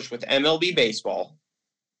accomplish with MLB baseball,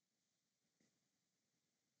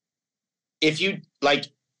 if you like,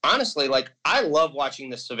 honestly, like I love watching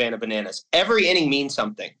the Savannah Bananas. Every inning means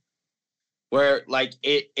something. Where like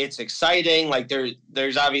it's exciting. Like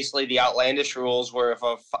there's obviously the outlandish rules where if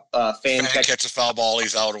a fan catches a foul ball,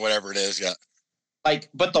 he's out or whatever it is. Yeah. Like,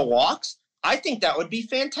 but the walks, I think that would be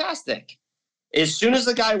fantastic. As soon as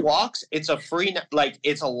the guy walks, it's a free, like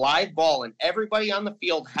it's a live ball, and everybody on the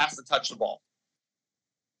field has to touch the ball.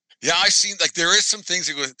 Yeah, I've seen like there is some things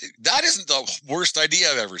that isn't the worst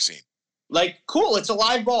idea I've ever seen. Like, cool, it's a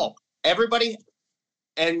live ball. Everybody,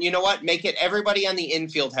 and you know what? Make it everybody on the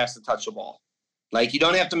infield has to touch the ball. Like, you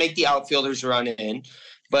don't have to make the outfielders run in,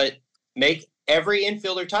 but make every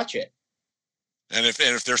infielder touch it. And if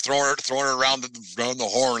they're throwing it around the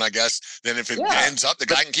horn, I guess, then if it ends up, the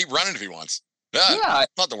guy can keep running if he wants. Yeah,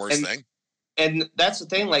 not the worst thing. And that's the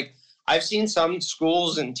thing. Like, I've seen some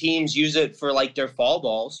schools and teams use it for like their fall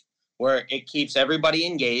balls, where it keeps everybody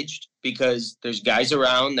engaged because there's guys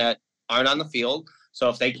around that aren't on the field. So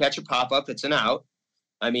if they catch a pop-up, it's an out.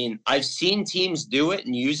 I mean, I've seen teams do it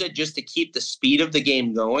and use it just to keep the speed of the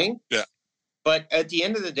game going. Yeah. But at the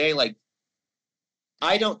end of the day, like,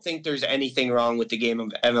 I don't think there's anything wrong with the game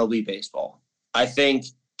of MLB baseball. I think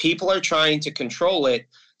people are trying to control it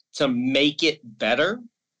to make it better.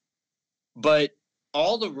 But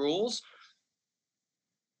all the rules,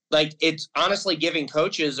 like, it's honestly giving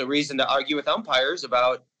coaches a reason to argue with umpires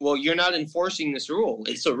about, well, you're not enforcing this rule.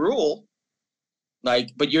 It's a rule.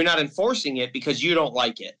 Like, but you're not enforcing it because you don't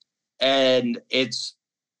like it. And it's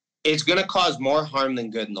going to cause more harm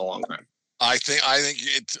than good in the long run. I think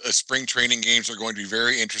spring training games are going to be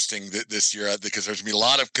very interesting this year because there's going to be a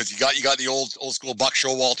lot of, because you got the old school Buck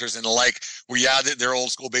Showalters and the like, where they're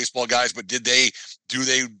old school baseball guys, but do they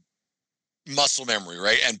muscle memory,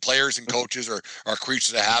 right? And players and coaches are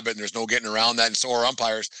creatures of habit, and there's no getting around that, and so are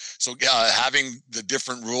umpires. So having the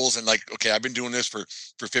different rules and like, okay, I've been doing this for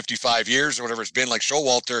 55 years or whatever it's been, like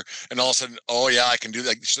Showalter, and all of a sudden, oh yeah, I can do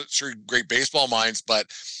that. Sure, great baseball minds,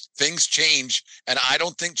 but things change, and I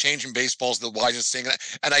don't think changing baseball is the wisest thing.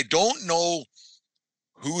 And I don't know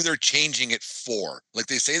who they're changing it for. Like,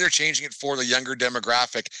 they say they're changing it for the younger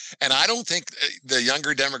demographic, and I don't think the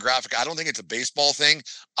younger demographic, I don't think it's a baseball thing.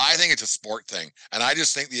 I think it's a sport thing, and I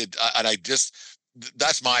just think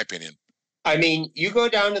that's my opinion. I mean, you go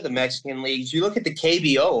down to the Mexican leagues, you look at the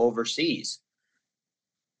KBO overseas.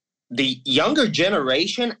 The younger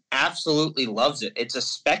generation absolutely loves it. It's a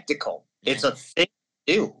spectacle. It's a thing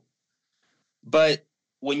to do. But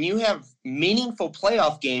when you have meaningful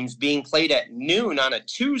playoff games being played at noon on a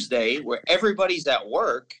Tuesday where everybody's at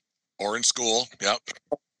work or in school, yep.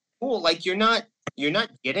 Cool, like you're not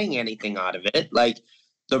getting anything out of it. Like,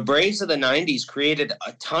 the Braves of the 90s created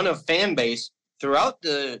a ton of fan base throughout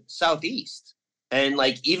the Southeast and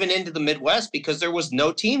like even into the Midwest because there was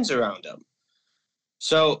no teams around them.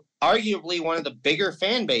 So arguably one of the bigger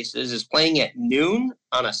fan bases is playing at noon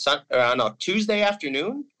on a Tuesday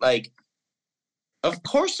afternoon. Like, of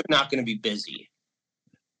course they're not going to be busy.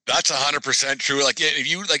 That's 100% true. Like, if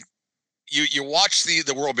you like, you watch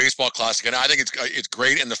the World Baseball Classic, and I think it's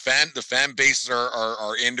great, and the fan bases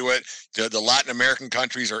are into it. The Latin American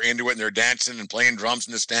countries are into it, and they're dancing and playing drums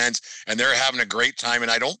in the stands, and they're having a great time.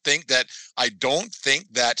 And I don't think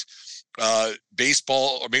that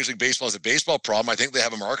baseball or Major League Baseball is a baseball problem. I think they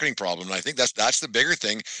have a marketing problem, and I think that's the bigger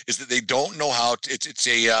thing, is that they don't know how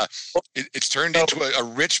it's turned into a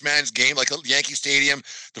rich man's game, like a Yankee Stadium.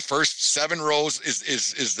 The first 7 rows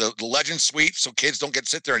is the legend suite, so kids don't get to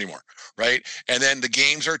sit there anymore, right? And then the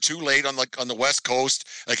games are too late on the West Coast.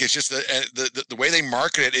 Like, it's just the way they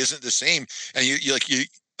market it isn't the same. And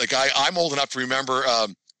I'm old enough to remember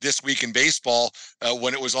This Week in Baseball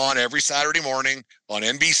when it was on every Saturday morning on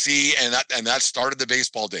NBC, and that started the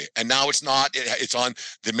baseball day. And now it's not. It's on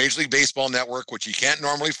the Major League Baseball Network, which you can't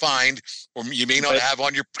normally find, or you may not have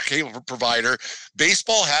on your cable provider.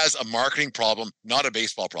 Baseball has a marketing problem, not a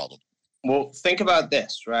baseball problem. Well, think about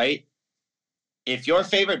this, right? If your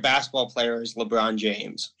favorite basketball player is LeBron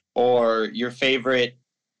James, or your favorite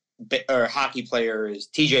hockey player is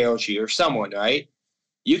TJ Oshie or someone, right?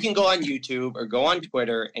 You can go on YouTube or go on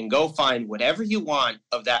Twitter and go find whatever you want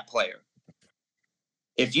of that player.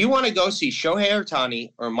 If you want to go see Shohei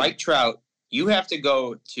Ohtani or Mike Trout, you have to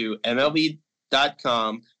go to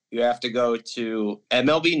MLB.com. You have to go to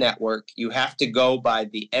MLB Network. You have to go by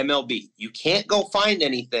the MLB. You can't go find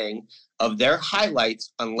anything of their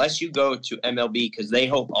highlights unless you go to MLB, because they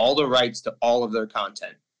hold all the rights to all of their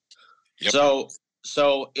content. Yep.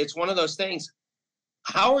 So it's one of those things.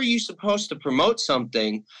 How are you supposed to promote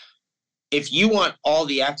something if you want all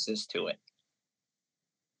the access to it?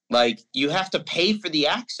 Like, you have to pay for the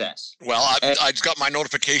access. Well, I just got my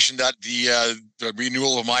notification that the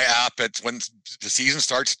renewal of my app, it's when the season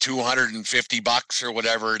starts, $250 or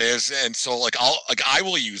whatever it is, and so I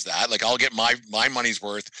will use that. Like, I'll get my money's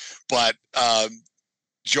worth, but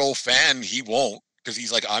Joe Fan, he won't, because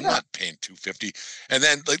he's like, I'm not paying $250. And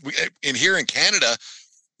then here in Canada,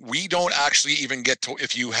 we don't actually even get to,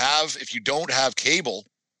 if you don't have cable,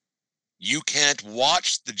 you can't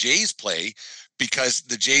watch the Jays play, because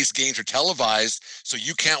the Jays games are televised, so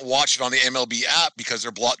you can't watch it on the MLB app because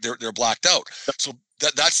they're blacked out. So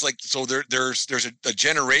that's like, so there's a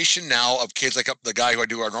generation now of kids, like the guy who I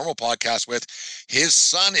do our normal podcast with. His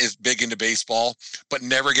son is big into baseball, but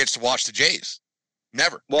never gets to watch the Jays.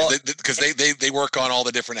 Never. Well, because they work on all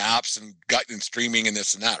the different apps and streaming and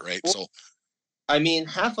this and that, right? Well, so, I mean,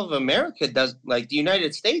 half of America does, like the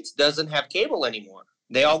United States doesn't have cable anymore.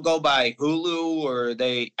 They all go by Hulu or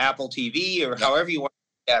Apple TV or however you want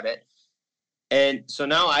to look at it. And so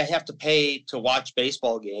now I have to pay to watch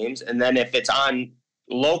baseball games. And then if it's on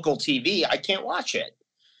local TV, I can't watch it.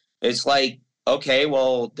 It's like, okay,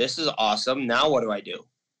 well, this is awesome. Now what do I do?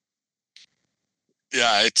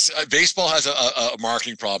 Yeah, it's baseball has a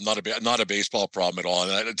marketing problem, not a baseball problem at all.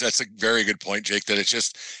 And that's a very good point, Jake. That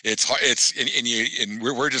it's hard.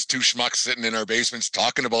 We're just two schmucks sitting in our basements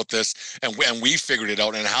talking about this, and we figured it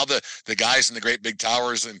out. And how the guys in the great big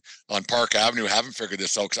towers and on Park Avenue haven't figured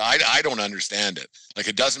this out, because I don't understand it. Like,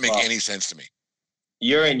 it doesn't make any sense to me.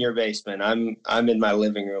 You're in your basement. I'm in my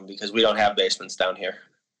living room because we don't have basements down here.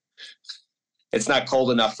 It's not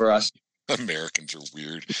cold enough for us. Americans are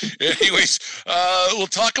weird. Anyways, we'll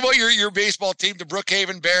talk about your baseball team, the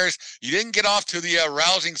Brookhaven Bears. You didn't get off to the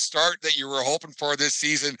rousing start that you were hoping for this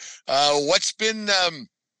season. What's been?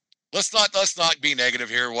 Let's not be negative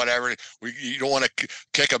here. Whatever. You don't want to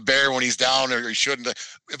kick a bear when he's down, or you shouldn't.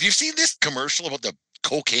 Have you seen this commercial about the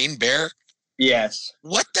cocaine bear? Yes.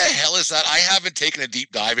 What the hell is that? I haven't taken a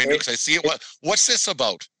deep dive into it because I see it. What's this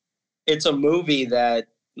about? It's a movie that,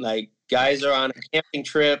 like, guys are on a camping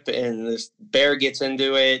trip and this bear gets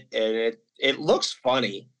into it, and it looks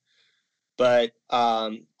funny. But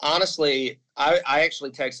honestly, I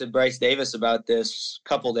actually texted Bryce Davis about this a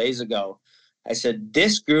couple days ago. I said,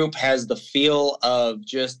 this group has the feel of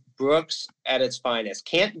just Brooks at its finest.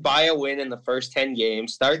 Can't buy a win in the first 10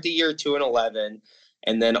 games, start the year 2-11,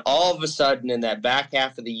 and then all of a sudden in that back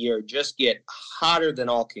half of the year just get hotter than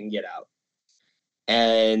all can get out.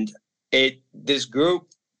 And this group,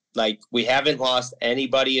 like, we haven't lost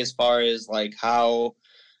anybody as far as like how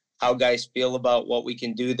guys feel about what we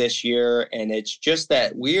can do this year. And it's just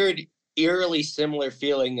that weird, eerily similar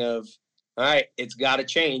feeling of, all right, it's got to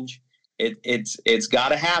change. It's got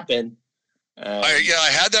to happen. I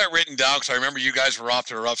had that written down because I remember you guys were off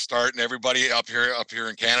to a rough start, and everybody up here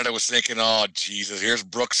in Canada was thinking, oh, Jesus, here's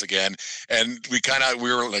Brooks again. And we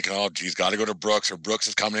were like, oh, geez, got to go to Brooks, or Brooks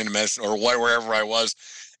is coming into medicine, or wherever I was.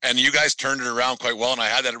 And you guys turned it around quite well, and I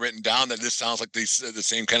had that written down that this sounds like the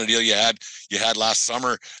same kind of deal you had last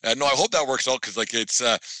summer. No, I hope that works out, because like it's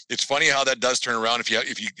funny how that does turn around if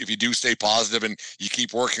you do stay positive and you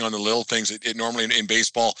keep working on the little things. It normally in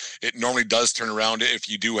baseball it normally does turn around if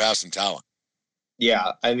you do have some talent.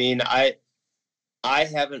 Yeah, I mean, I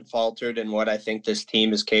haven't faltered in what I think this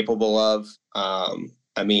team is capable of. I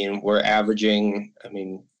mean, I think we're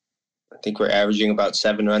averaging about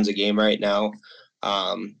 7 runs a game right now.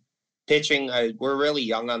 Pitching, we're really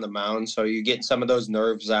young on the mound, so you're getting some of those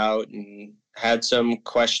nerves out, and had some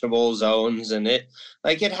questionable zones, and it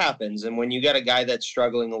happens. And when you got a guy that's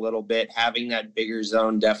struggling a little bit, having that bigger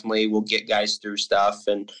zone definitely will get guys through stuff.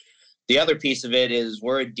 And the other piece of it is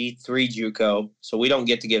we're a D3 JUCO, so we don't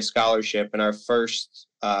get to give scholarship. And our first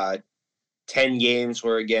 10 games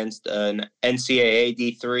were against an NCAA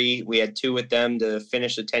D3. We had 2 with them to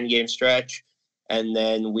finish the 10-game stretch, and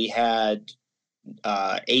then we had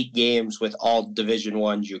 8 games with all Division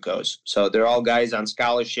I JUCOs. So they're all guys on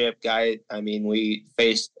scholarship. We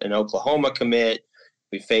faced an Oklahoma commit.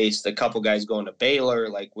 We faced a couple guys going to Baylor.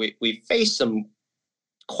 Like, we faced some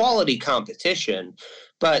quality competition,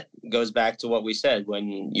 but it goes back to what we said.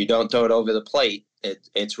 When you don't throw it over the plate,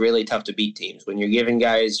 it's really tough to beat teams. When you're giving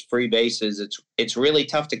guys free bases, it's really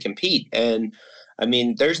tough to compete. And I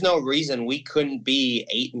mean, there's no reason we couldn't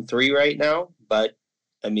be 8-3 right now, but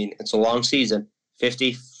I mean, it's a long season.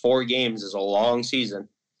 54 games is a long season.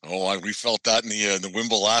 Oh, we felt that in the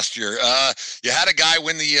Wimble last year. You had a guy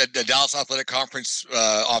win the Dallas Athletic Conference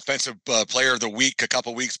Offensive Player of the Week a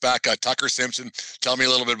couple weeks back, Tucker Simpson. Tell me a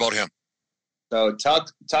little bit about him. So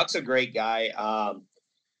Tuck's a great guy.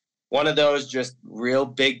 One of those just real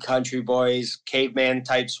big country boys, caveman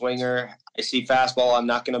type swinger. I see fastball, I'm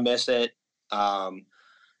not going to miss it.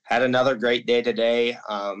 had another great day today.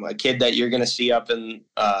 A kid that you're going to see up in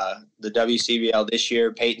the WCBL this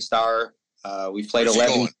year, Peyton Starr. We played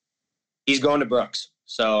 11. He's going to Brooks.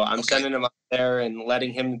 So I'm sending him up there and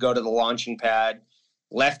letting him go to the launching pad.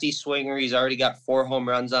 Lefty swinger. He's already got 4 home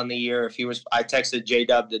runs on the year. I texted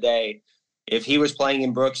J-Dub today. If he was playing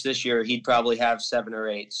in Brooks this year, he'd probably have 7 or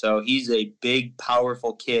 8. So he's a big,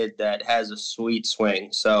 powerful kid that has a sweet swing.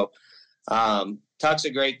 So Tuck's a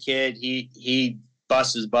great kid. He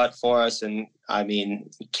busts his butt for us, and I mean,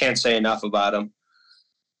 can't say enough about him.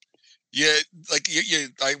 Yeah, like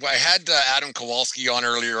I had Adam Kowalski on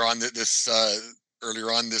earlier on this.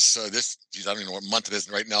 Geez, I don't even know what month it is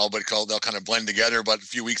right now, but they'll kind of blend together. But a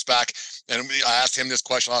few weeks back, and I asked him this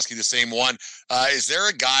question. I'll ask you the same one. Is there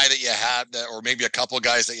a guy that you have, or maybe a couple of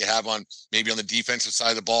guys that you have maybe on the defensive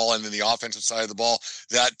side of the ball and then the offensive side of the ball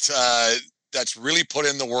that's really put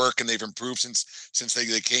in the work and they've improved since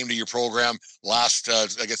they came to your program last,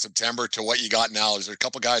 I guess, September to what you got now? Is there a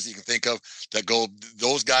couple of guys that you can think of that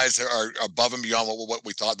those guys are above and beyond what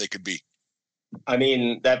we thought they could be? I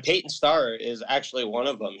mean, that Peyton Starr is actually one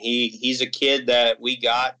of them. He's a kid that we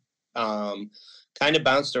got kind of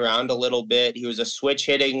bounced around a little bit. He was a switch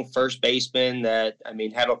hitting first baseman that, I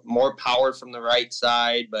mean, had more power from the right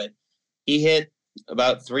side, but he hit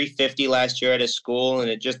about 350 last year at his school, and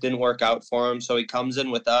it just didn't work out for him. So he comes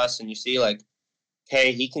in with us, and you see, like,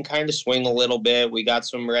 hey, he can kind of swing a little bit. We got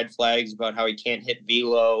some red flags about how he can't hit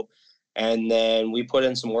velo. And then we put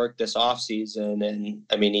in some work this offseason, and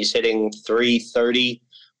I mean, he's hitting 330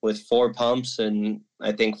 with 4 pumps and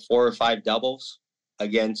I think 4 or 5 doubles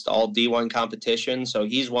against all D1 competition. So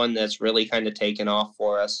he's one that's really kind of taken off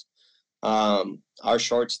for us. Our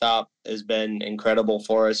shortstop has been incredible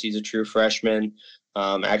for us. He's a true freshman.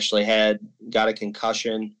 Actually got a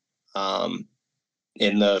concussion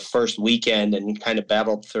in the first weekend and kind of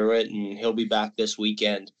battled through it, and he'll be back this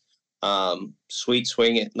weekend. Sweet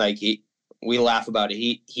swing. Like we laugh about it.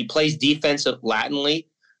 He plays defense latinly,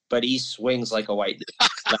 but he swings like a white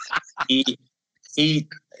dude.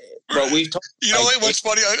 But we've talked. You know what's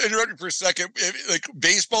funny? I interrupted for a second. Like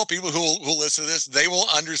baseball people who listen to this, they will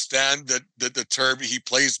understand that the term he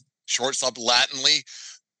plays shortstop latinly.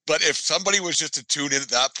 But if somebody was just to tune in at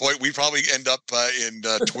that point, we'd probably end up in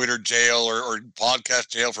Twitter jail or podcast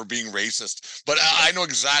jail for being racist. But I know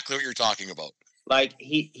exactly what you're talking about. Like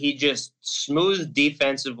he just smooth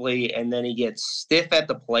defensively, and then he gets stiff at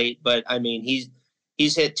the plate. But I mean, he's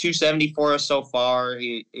hit 270 for us so far.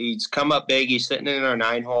 He's come up big. He's sitting in our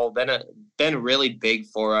 9-hole. Been really big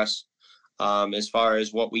for us as far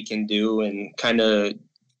as what we can do and kind of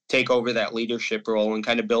take over that leadership role and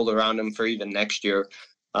kind of build around him for even next year.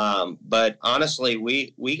 But honestly,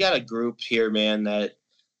 we got a group here, man, that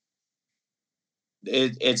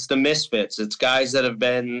it's the misfits. It's guys that have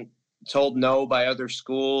been told no by other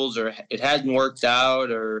schools, or it hadn't worked out,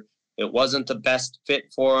 or it wasn't the best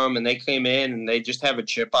fit for them, and they came in and they just have a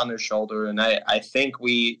chip on their shoulder. And I think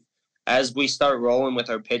as we start rolling with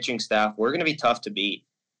our pitching staff, we're going to be tough to beat.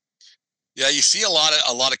 Yeah, you see a lot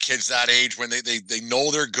of kids that age when they know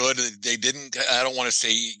they're good. They didn't. I don't want to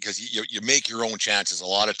say, because you make your own chances a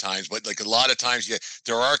lot of times, but like a lot of times,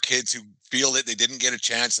 there are kids who feel that they didn't get a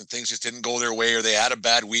chance and things just didn't go their way, or they had a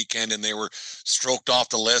bad weekend and they were stroked off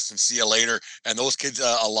the list and see you later. And those kids,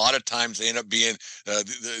 a lot of times, they end up being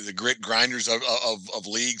the grit grinders of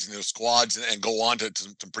leagues and their squads, and go on to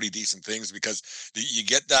some pretty decent things, because you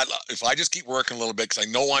get that. If I just keep working a little bit, because I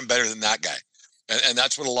know I'm better than that guy. And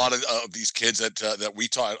that's what a lot of these kids that we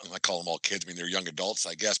taught, I call them all kids. I mean, they're young adults,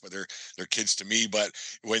 I guess, but they're kids to me. But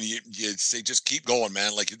when you say, just keep going,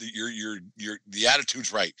 man, like the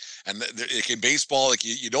attitude's right. And in baseball, like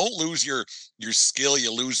you don't lose your skill,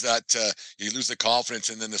 you lose the confidence,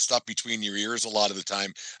 and then the stuff between your ears a lot of the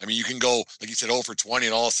time. I mean, you can go, like you said, 0 for 20,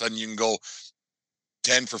 and all of a sudden you can go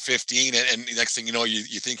 10 for 15, and the next thing you know,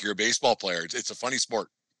 you think you're a baseball player. It's a funny sport.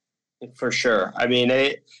 For sure. I mean,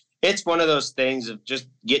 it's one of those things of just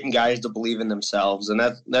getting guys to believe in themselves. And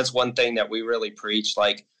that's one thing that we really preach.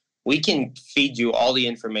 Like, we can feed you all the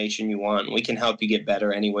information you want. We can help you get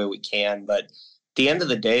better any way we can. But at the end of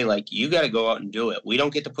the day, like, you got to go out and do it. We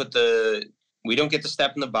don't get to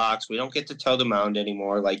step in the box. We don't get to toe the mound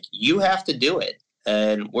anymore. Like, you have to do it.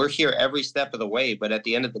 And we're here every step of the way. But at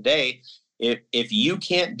the end of the day, if you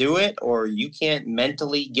can't do it, or you can't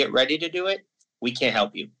mentally get ready to do it, we can't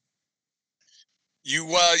help you. You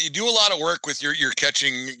do a lot of work with your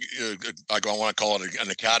catching. I don't want to call it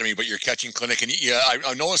an academy, but your catching clinic. And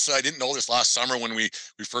I noticed, I didn't know this last summer when we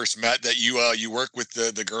first met, that you work with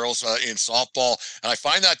the girls in softball, and I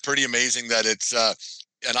find that pretty amazing. That it's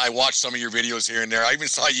and I watched some of your videos here and there. I even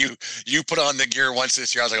saw you put on the gear once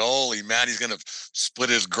this year. I was like, holy man, he's gonna split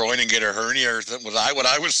his groin and get a hernia or something. What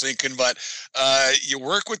I was thinking. But you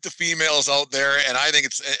work with the females out there, and I think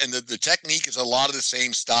the technique is a lot of the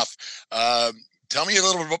same stuff. Tell me a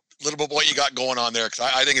little bit what you got going on there,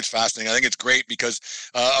 because I think it's fascinating. I think it's great because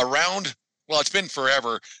well, it's been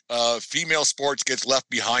forever. Female sports gets left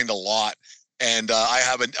behind a lot. And I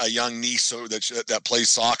have a young niece that plays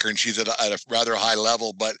soccer, and she's at a rather high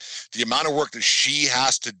level. But the amount of work that she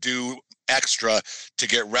has to do extra to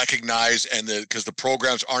get recognized, and because the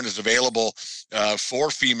programs aren't as available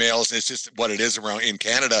for females, and it's just what it is around in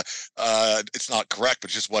Canada. It's not correct,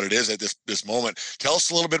 but just what it is at this moment. Tell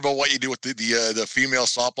us a little bit about what you do with the female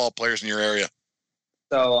softball players in your area.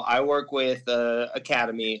 So I work with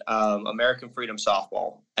Academy, American Freedom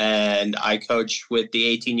Softball, and I coach with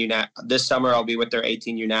the 18U. This summer, I'll be with their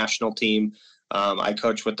 18U national team. I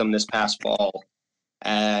coached with them this past fall,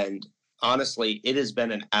 and honestly, it has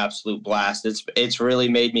been an absolute blast. It's really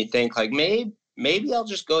made me think, like, maybe I'll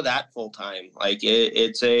just go that full time. Like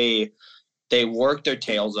they work their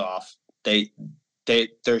tails off. They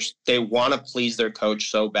want to please their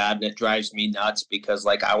coach so bad, and it drives me nuts because,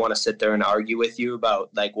 like, I want to sit there and argue with you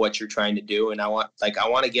about, like, what you're trying to do, and I want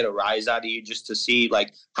to get a rise out of you just to see,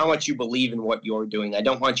 like, how much you believe in what you're doing. I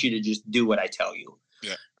don't want you to just do what I tell you.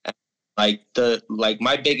 Yeah. And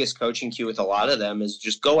my biggest coaching cue with a lot of them is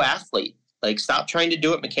just go athlete. Like, stop trying to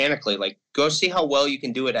do it mechanically. Like, go see how well you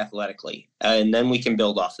can do it athletically, and then we can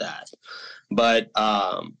build off that. But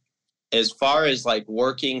as far as, like,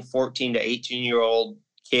 working 14 to 18-year-old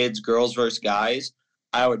kids, girls versus guys,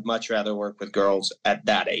 I would much rather work with girls at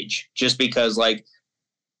that age, just because, like,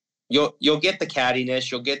 you'll get the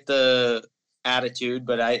cattiness, you'll get the attitude,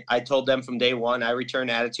 but I told them from day one, I return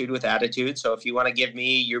attitude with attitude. So if you want to give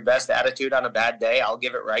me your best attitude on a bad day, I'll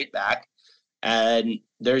give it right back. And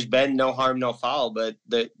there's been no harm, no foul, but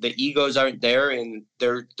the egos aren't there, and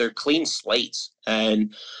they're clean slates.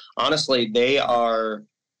 And honestly, they are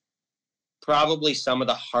probably some of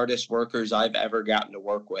the hardest workers I've ever gotten to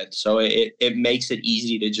work with. So it makes it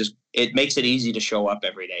easy to show up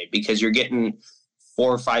every day, because you're getting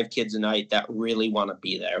 4 or 5 kids a night that really want to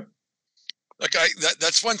be there. Like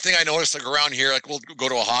that's one thing I noticed, like, around here, like, we'll go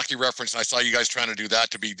to a hockey reference, and I saw you guys trying to do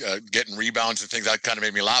that, to be getting rebounds and things. That kind of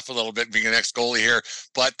made me laugh a little bit, being an ex-goalie here.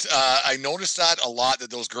 But I noticed that a lot, that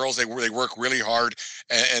those girls, they work really hard,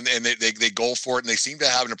 and they go for it, and they seem to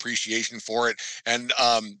have an appreciation for it. And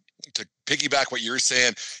to piggyback what you're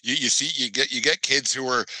saying, you get kids who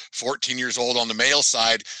are 14 years old on the male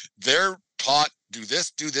side. They're taught, do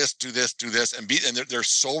this, and they're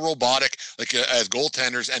so robotic, like, as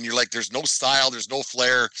goaltenders, and you're like, there's no style, there's no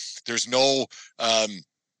flair, there's no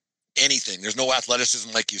anything, there's no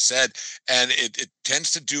athleticism, like you said, and it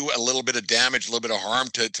tends to do a little bit of damage, a little bit of harm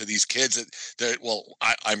to these kids that well,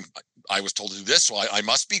 I was told to do this, so I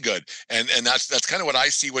must be good, and that's kind of what I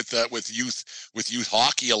see with youth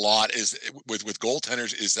hockey a lot, is with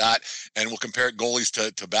goaltenders, is that, and we'll compare goalies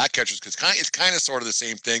to back catchers, because it's kind of sort of the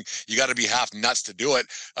same thing. You got to be half nuts to do it.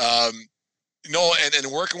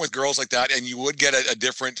 And working with girls like that, and you would get a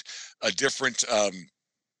different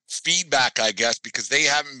feedback, I guess, because they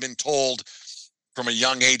haven't been told from a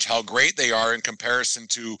young age how great they are in comparison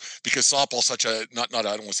to, because softball's such a not I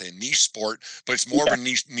don't want to say a niche sport, but it's more of a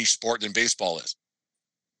niche sport than baseball is.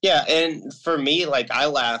 Yeah, and for me, like, I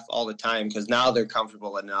laugh all the time because now they're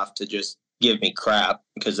comfortable enough to just give me crap,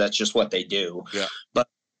 because that's just what they do. Yeah. But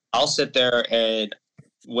I'll sit there, and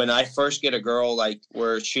when I first get a girl, like,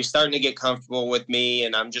 where she's starting to get comfortable with me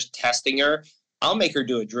and I'm just testing her, I'll make her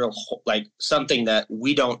do a drill, like, something that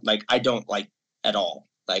I don't like at all.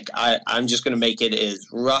 Like, I'm just going to make it as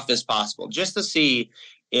rough as possible, just to see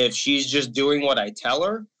if she's just doing what I tell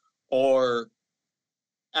her or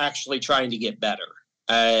actually trying to get better.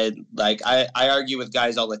 And, like, I argue with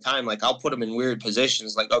guys all the time. Like, I'll put them in weird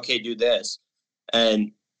positions, like, okay, do this.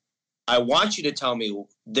 And I want you to tell me,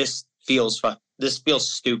 this feels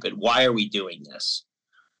stupid. Why are we doing this?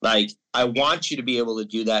 Like, I want you to be able to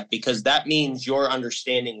do that, because that means you're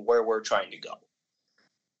understanding where we're trying to go.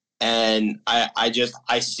 And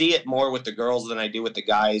I see it more with the girls than I do with the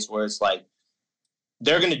guys, where it's like,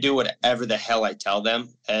 they're going to do whatever the hell I tell them.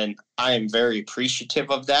 And I am very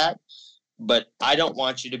appreciative of that. But I don't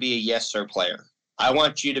want you to be a yes sir player. I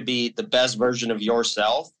want you to be the best version of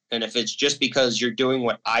yourself. And if it's just because you're doing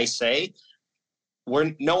what I say,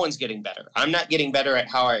 no one's getting better. I'm not getting better at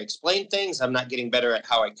how I explain things. I'm not getting better at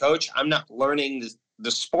how I coach. I'm not learning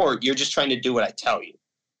the sport. You're just trying to do what I tell you.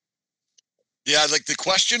 Yeah, like the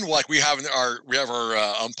question, like, we have our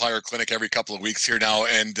umpire clinic every couple of weeks here now,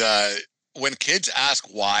 and when kids ask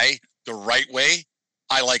why the right way,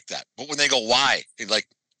 I like that. But when they go, why? It's like,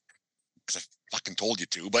 because I fucking told you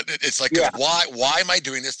to. But it's like, why am I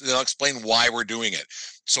doing this? They'll explain why we're doing it.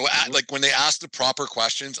 So like when they ask the proper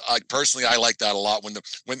questions, I like that a lot. When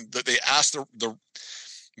they ask the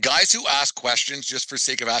guys who ask questions just for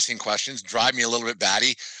sake of asking questions drive me a little bit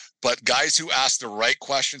batty. But guys who ask the right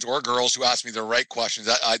questions, or girls who ask me the right questions,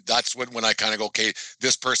 that's when I kind of go, okay,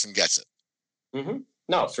 this person gets it. Mm-hmm.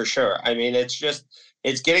 No, for sure. I mean, it's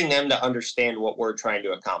getting them to understand what we're trying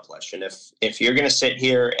to accomplish. And if you're going to sit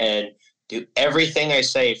here and do everything I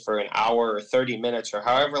say for an hour or 30 minutes or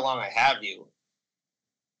however long I have you,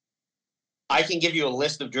 I can give you a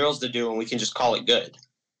list of drills to do and we can just call it good.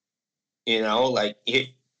 You know, like it.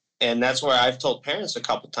 And that's where I've told parents a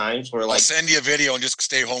couple times where, like, I'll send you a video and just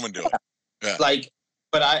stay home and do it. Yeah. Like,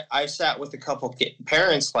 but I sat with a couple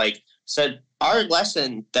parents, like, said our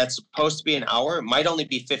lesson that's supposed to be an hour might only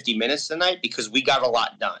be 50 minutes tonight because we got a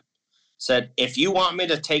lot done. Said, if you want me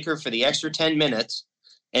to take her for the extra 10 minutes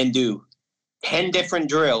and do 10 different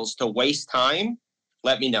drills to waste time,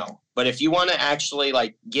 let me know. But if you want to actually,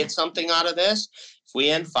 like, get something out of this, if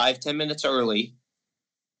we end 5-10 minutes early,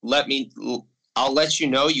 I'll let you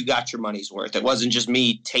know you got your money's worth. It wasn't just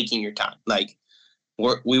me taking your time. Like,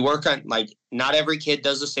 we work on, like, not every kid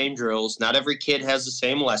does the same drills. Not every kid has the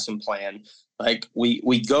same lesson plan. Like,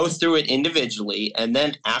 we go through it individually, and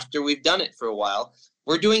then after we've done it for a while,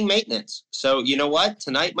 we're doing maintenance. So you know what?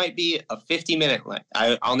 Tonight might be a 50-minute.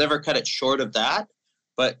 I'll never cut it short of that,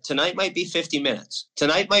 but tonight might be 50 minutes.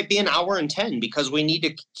 Tonight might be an hour and 10 because we need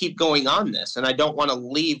to keep going on this, and I don't want to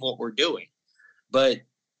leave what we're doing. But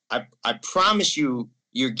I promise you,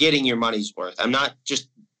 you're getting your money's worth. I'm not just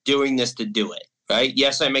doing this to do it, right?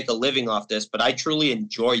 Yes, I make a living off this, but I truly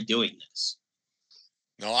enjoy doing this.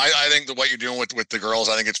 No, I think that what you're doing with the girls,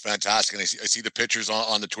 I think it's fantastic. And I see the pictures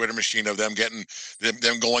on the Twitter machine of them getting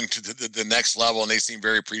them going to the next level, and they seem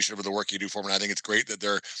very appreciative of the work you do for them. And I think it's great that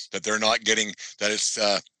they're not getting that. It's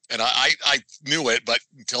and I knew it, but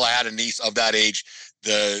until I had a niece of that age,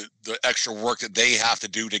 the extra work that they have to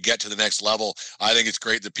do to get to the next level. I think it's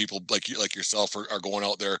great that people like yourself are going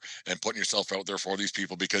out there and putting yourself out there for these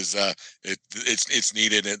people, because it's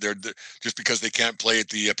needed. And they're just because they can't play at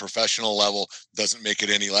the professional level doesn't make it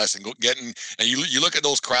any less. And you look at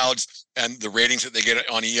those crowds and the ratings that they get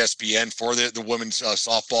on ESPN for the women's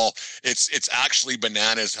softball. It's actually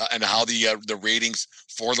bananas, and how the ratings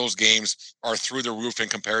for those games are through the roof in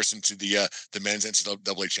comparison to the men's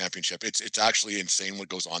NCAA championship. It's actually insane what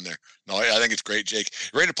goes on there. No, I think it's great, Jake.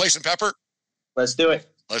 You ready to play some pepper? Let's do it.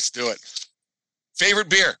 Favorite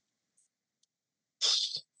beer?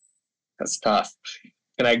 That's tough.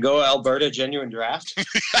 Can I go Alberta Genuine Draft?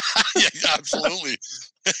 Yeah, absolutely.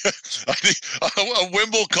 I think a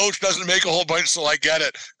Wimble coach doesn't make a whole bunch, so I get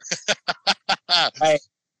it. Hey,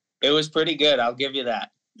 it was pretty good. I'll give you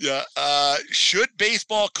that. Yeah. Should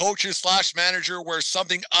baseball coaches / manager wear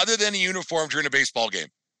something other than a uniform during a baseball game?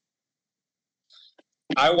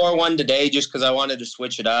 I wore one today just because I wanted to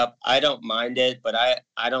switch it up. I don't mind it, but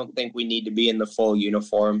I don't think we need to be in the full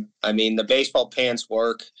uniform. I mean, the baseball pants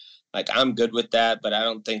work. Like, I'm good with that, but I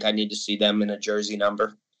don't think I need to see them in a jersey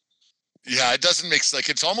number. Yeah, it doesn't make sense. Like,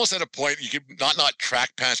 it's almost at a point you could not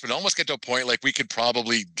track pants, but almost get to a point like we could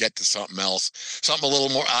probably get to something else, something a little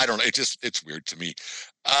more. I don't know. It's weird to me.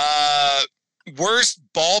 Worst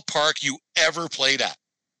ballpark you ever played at?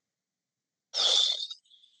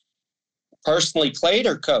 Personally played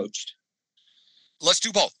or coached? Let's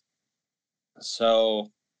do both. So,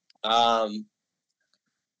 I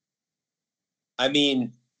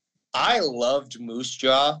mean, I loved Moose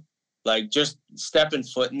Jaw, like just stepping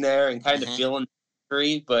foot in there and kind of feeling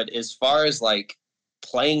free. But as far as like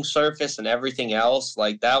playing surface and everything else,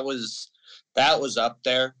 like that was up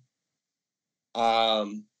there.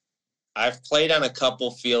 I've played on a couple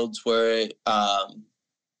fields where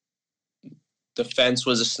the fence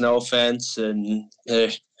was a snow fence, and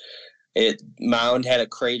mound had a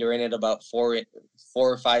crater in it about 4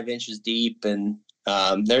 or 5 inches deep, and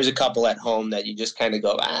there's a couple at home that you just kind of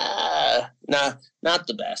go, nah, not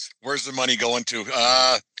the best. Where's the money going to?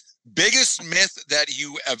 Biggest myth that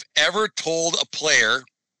you have ever told a player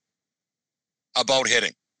about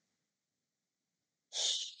hitting?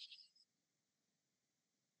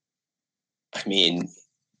 I mean,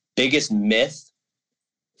 biggest myth?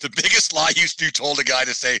 The biggest lie you told a guy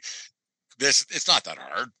to say, it's not that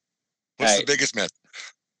hard. What's the biggest myth?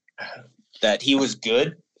 That he was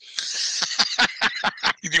good.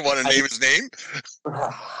 Do you want to name his name?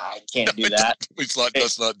 I can't do that. Let's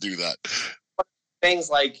not do that. Things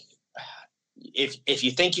like, if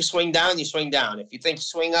you think you swing down, you swing down. If you think you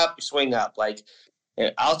swing up, you swing up. Like,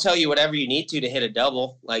 I'll tell you whatever you need to hit a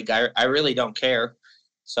double. Like, I really don't care.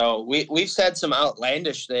 So we've said some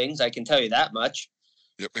outlandish things. I can tell you that much.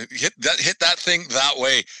 Yep. Hit that thing that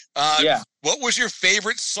way. Yeah. What was your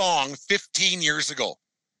favorite song 15 years ago?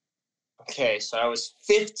 Okay, so I was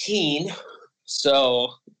 15.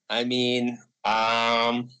 So I mean,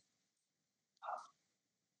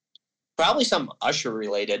 probably some Usher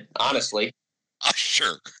related, honestly.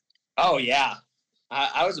 Usher. Oh yeah,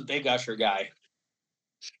 I was a big Usher guy.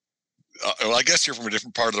 Well, I guess you're from a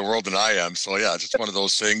different part of the world than I am. So yeah, it's just one of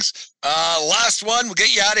those things. Last one, we'll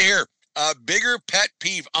get you out of here. Bigger pet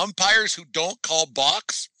peeve: umpires who don't call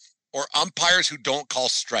balks or umpires who don't call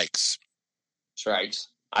strikes? Strikes.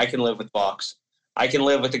 I can live with balks. I can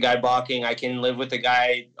live with the guy balking. I can live with the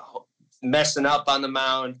guy messing up on the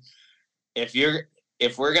mound. If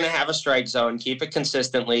we're gonna have a strike zone, keep it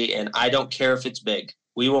consistently, and I don't care if it's big.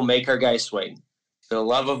 We will make our guys swing. For the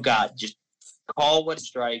love of God, just call what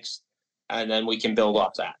strikes, and then we can build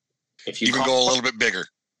off that. If you can go a little bit bigger.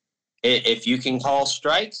 If you can call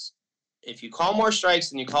strikes, if you call more strikes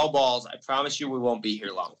than you call balls, I promise you we won't be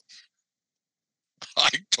here long. I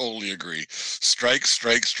totally agree. Strike.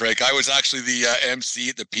 I was actually the MC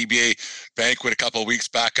at the PBA banquet a couple of weeks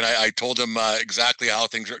back, and I told them exactly how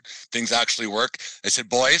things actually work. I said,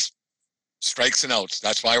 boys, strikes and outs.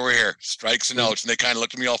 That's why we're here. Strikes and outs. And they kind of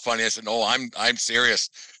looked at me all funny. I said, no, I'm serious.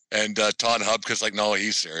 And Todd Hubka's like, no,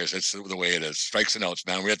 he's serious. It's the way it is. Strikes and outs,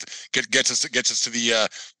 man. We have to gets us to the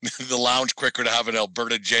the lounge quicker to have an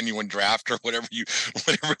Alberta genuine draft or whatever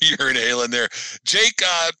you're inhaling there. Jake,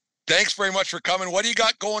 thanks very much for coming. What do you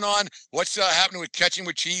got going on? What's happening with Catching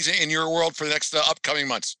with Cheese in your world for the next upcoming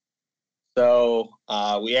months? So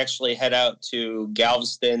we actually head out to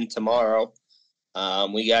Galveston tomorrow.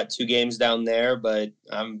 We got 2 games down there, but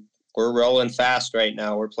we're rolling fast right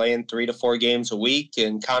now. We're playing 3 to 4 games a week,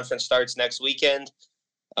 and conference starts next weekend.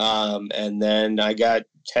 And then I got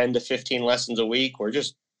 10 to 15 lessons a week. We're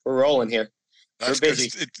rolling here. That's we're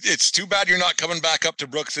busy. It's too bad you're not coming back up to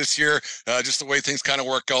Brooks this year. Just the way things kind of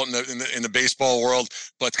work out in the baseball world.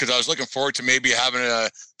 But because I was looking forward to maybe having an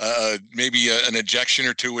ejection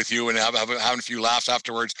or two with you and having a few laughs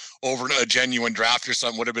afterwards over a genuine draft or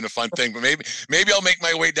something would have been a fun thing. But maybe I'll make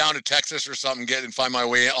my way down to Texas or something, and find my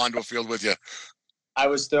way onto a field with you. I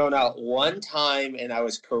was thrown out one time, and I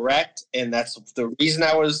was correct, and that's the reason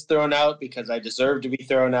I was thrown out, because I deserved to be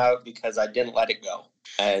thrown out because I didn't let it go.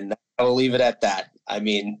 And I will leave it at that. I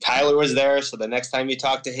mean, Tyler was there, so the next time you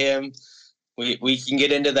talk to him, we can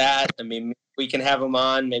get into that. I mean, we can have him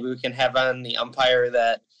on. Maybe we can have on the umpire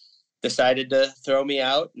that decided to throw me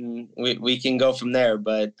out, and we can go from there.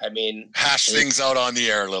 But, I mean... Hash things out on the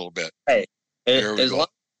air a little bit. Hey, as long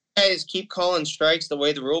as you guys keep calling strikes the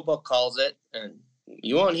way the rule book calls it, and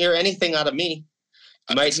you won't hear anything out of me.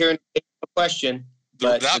 You might hear a question.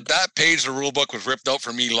 But that page of the rule book was ripped out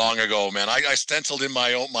for me long ago, man. I stenciled in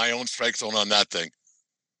my own strike zone on that thing.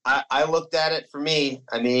 I looked at it for me.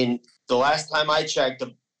 I mean, the last time I checked,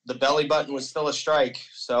 the belly button was still a strike.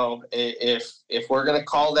 So if we're gonna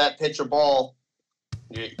call that pitch a ball,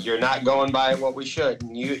 you're not going by what we should.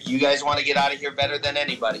 And you guys want to get out of here better than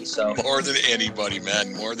anybody. So more than anybody,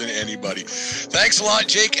 man. More than anybody. Thanks a lot,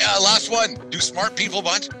 Jake. Last one. Do smart people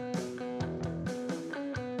bunt?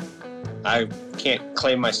 I can't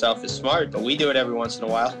claim myself as smart, but we do it every once in a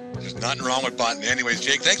while. There's nothing wrong with bunting. Anyways,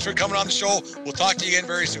 Jake, thanks for coming on the show. We'll talk to you again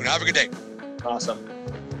very soon. Have a good day. Awesome.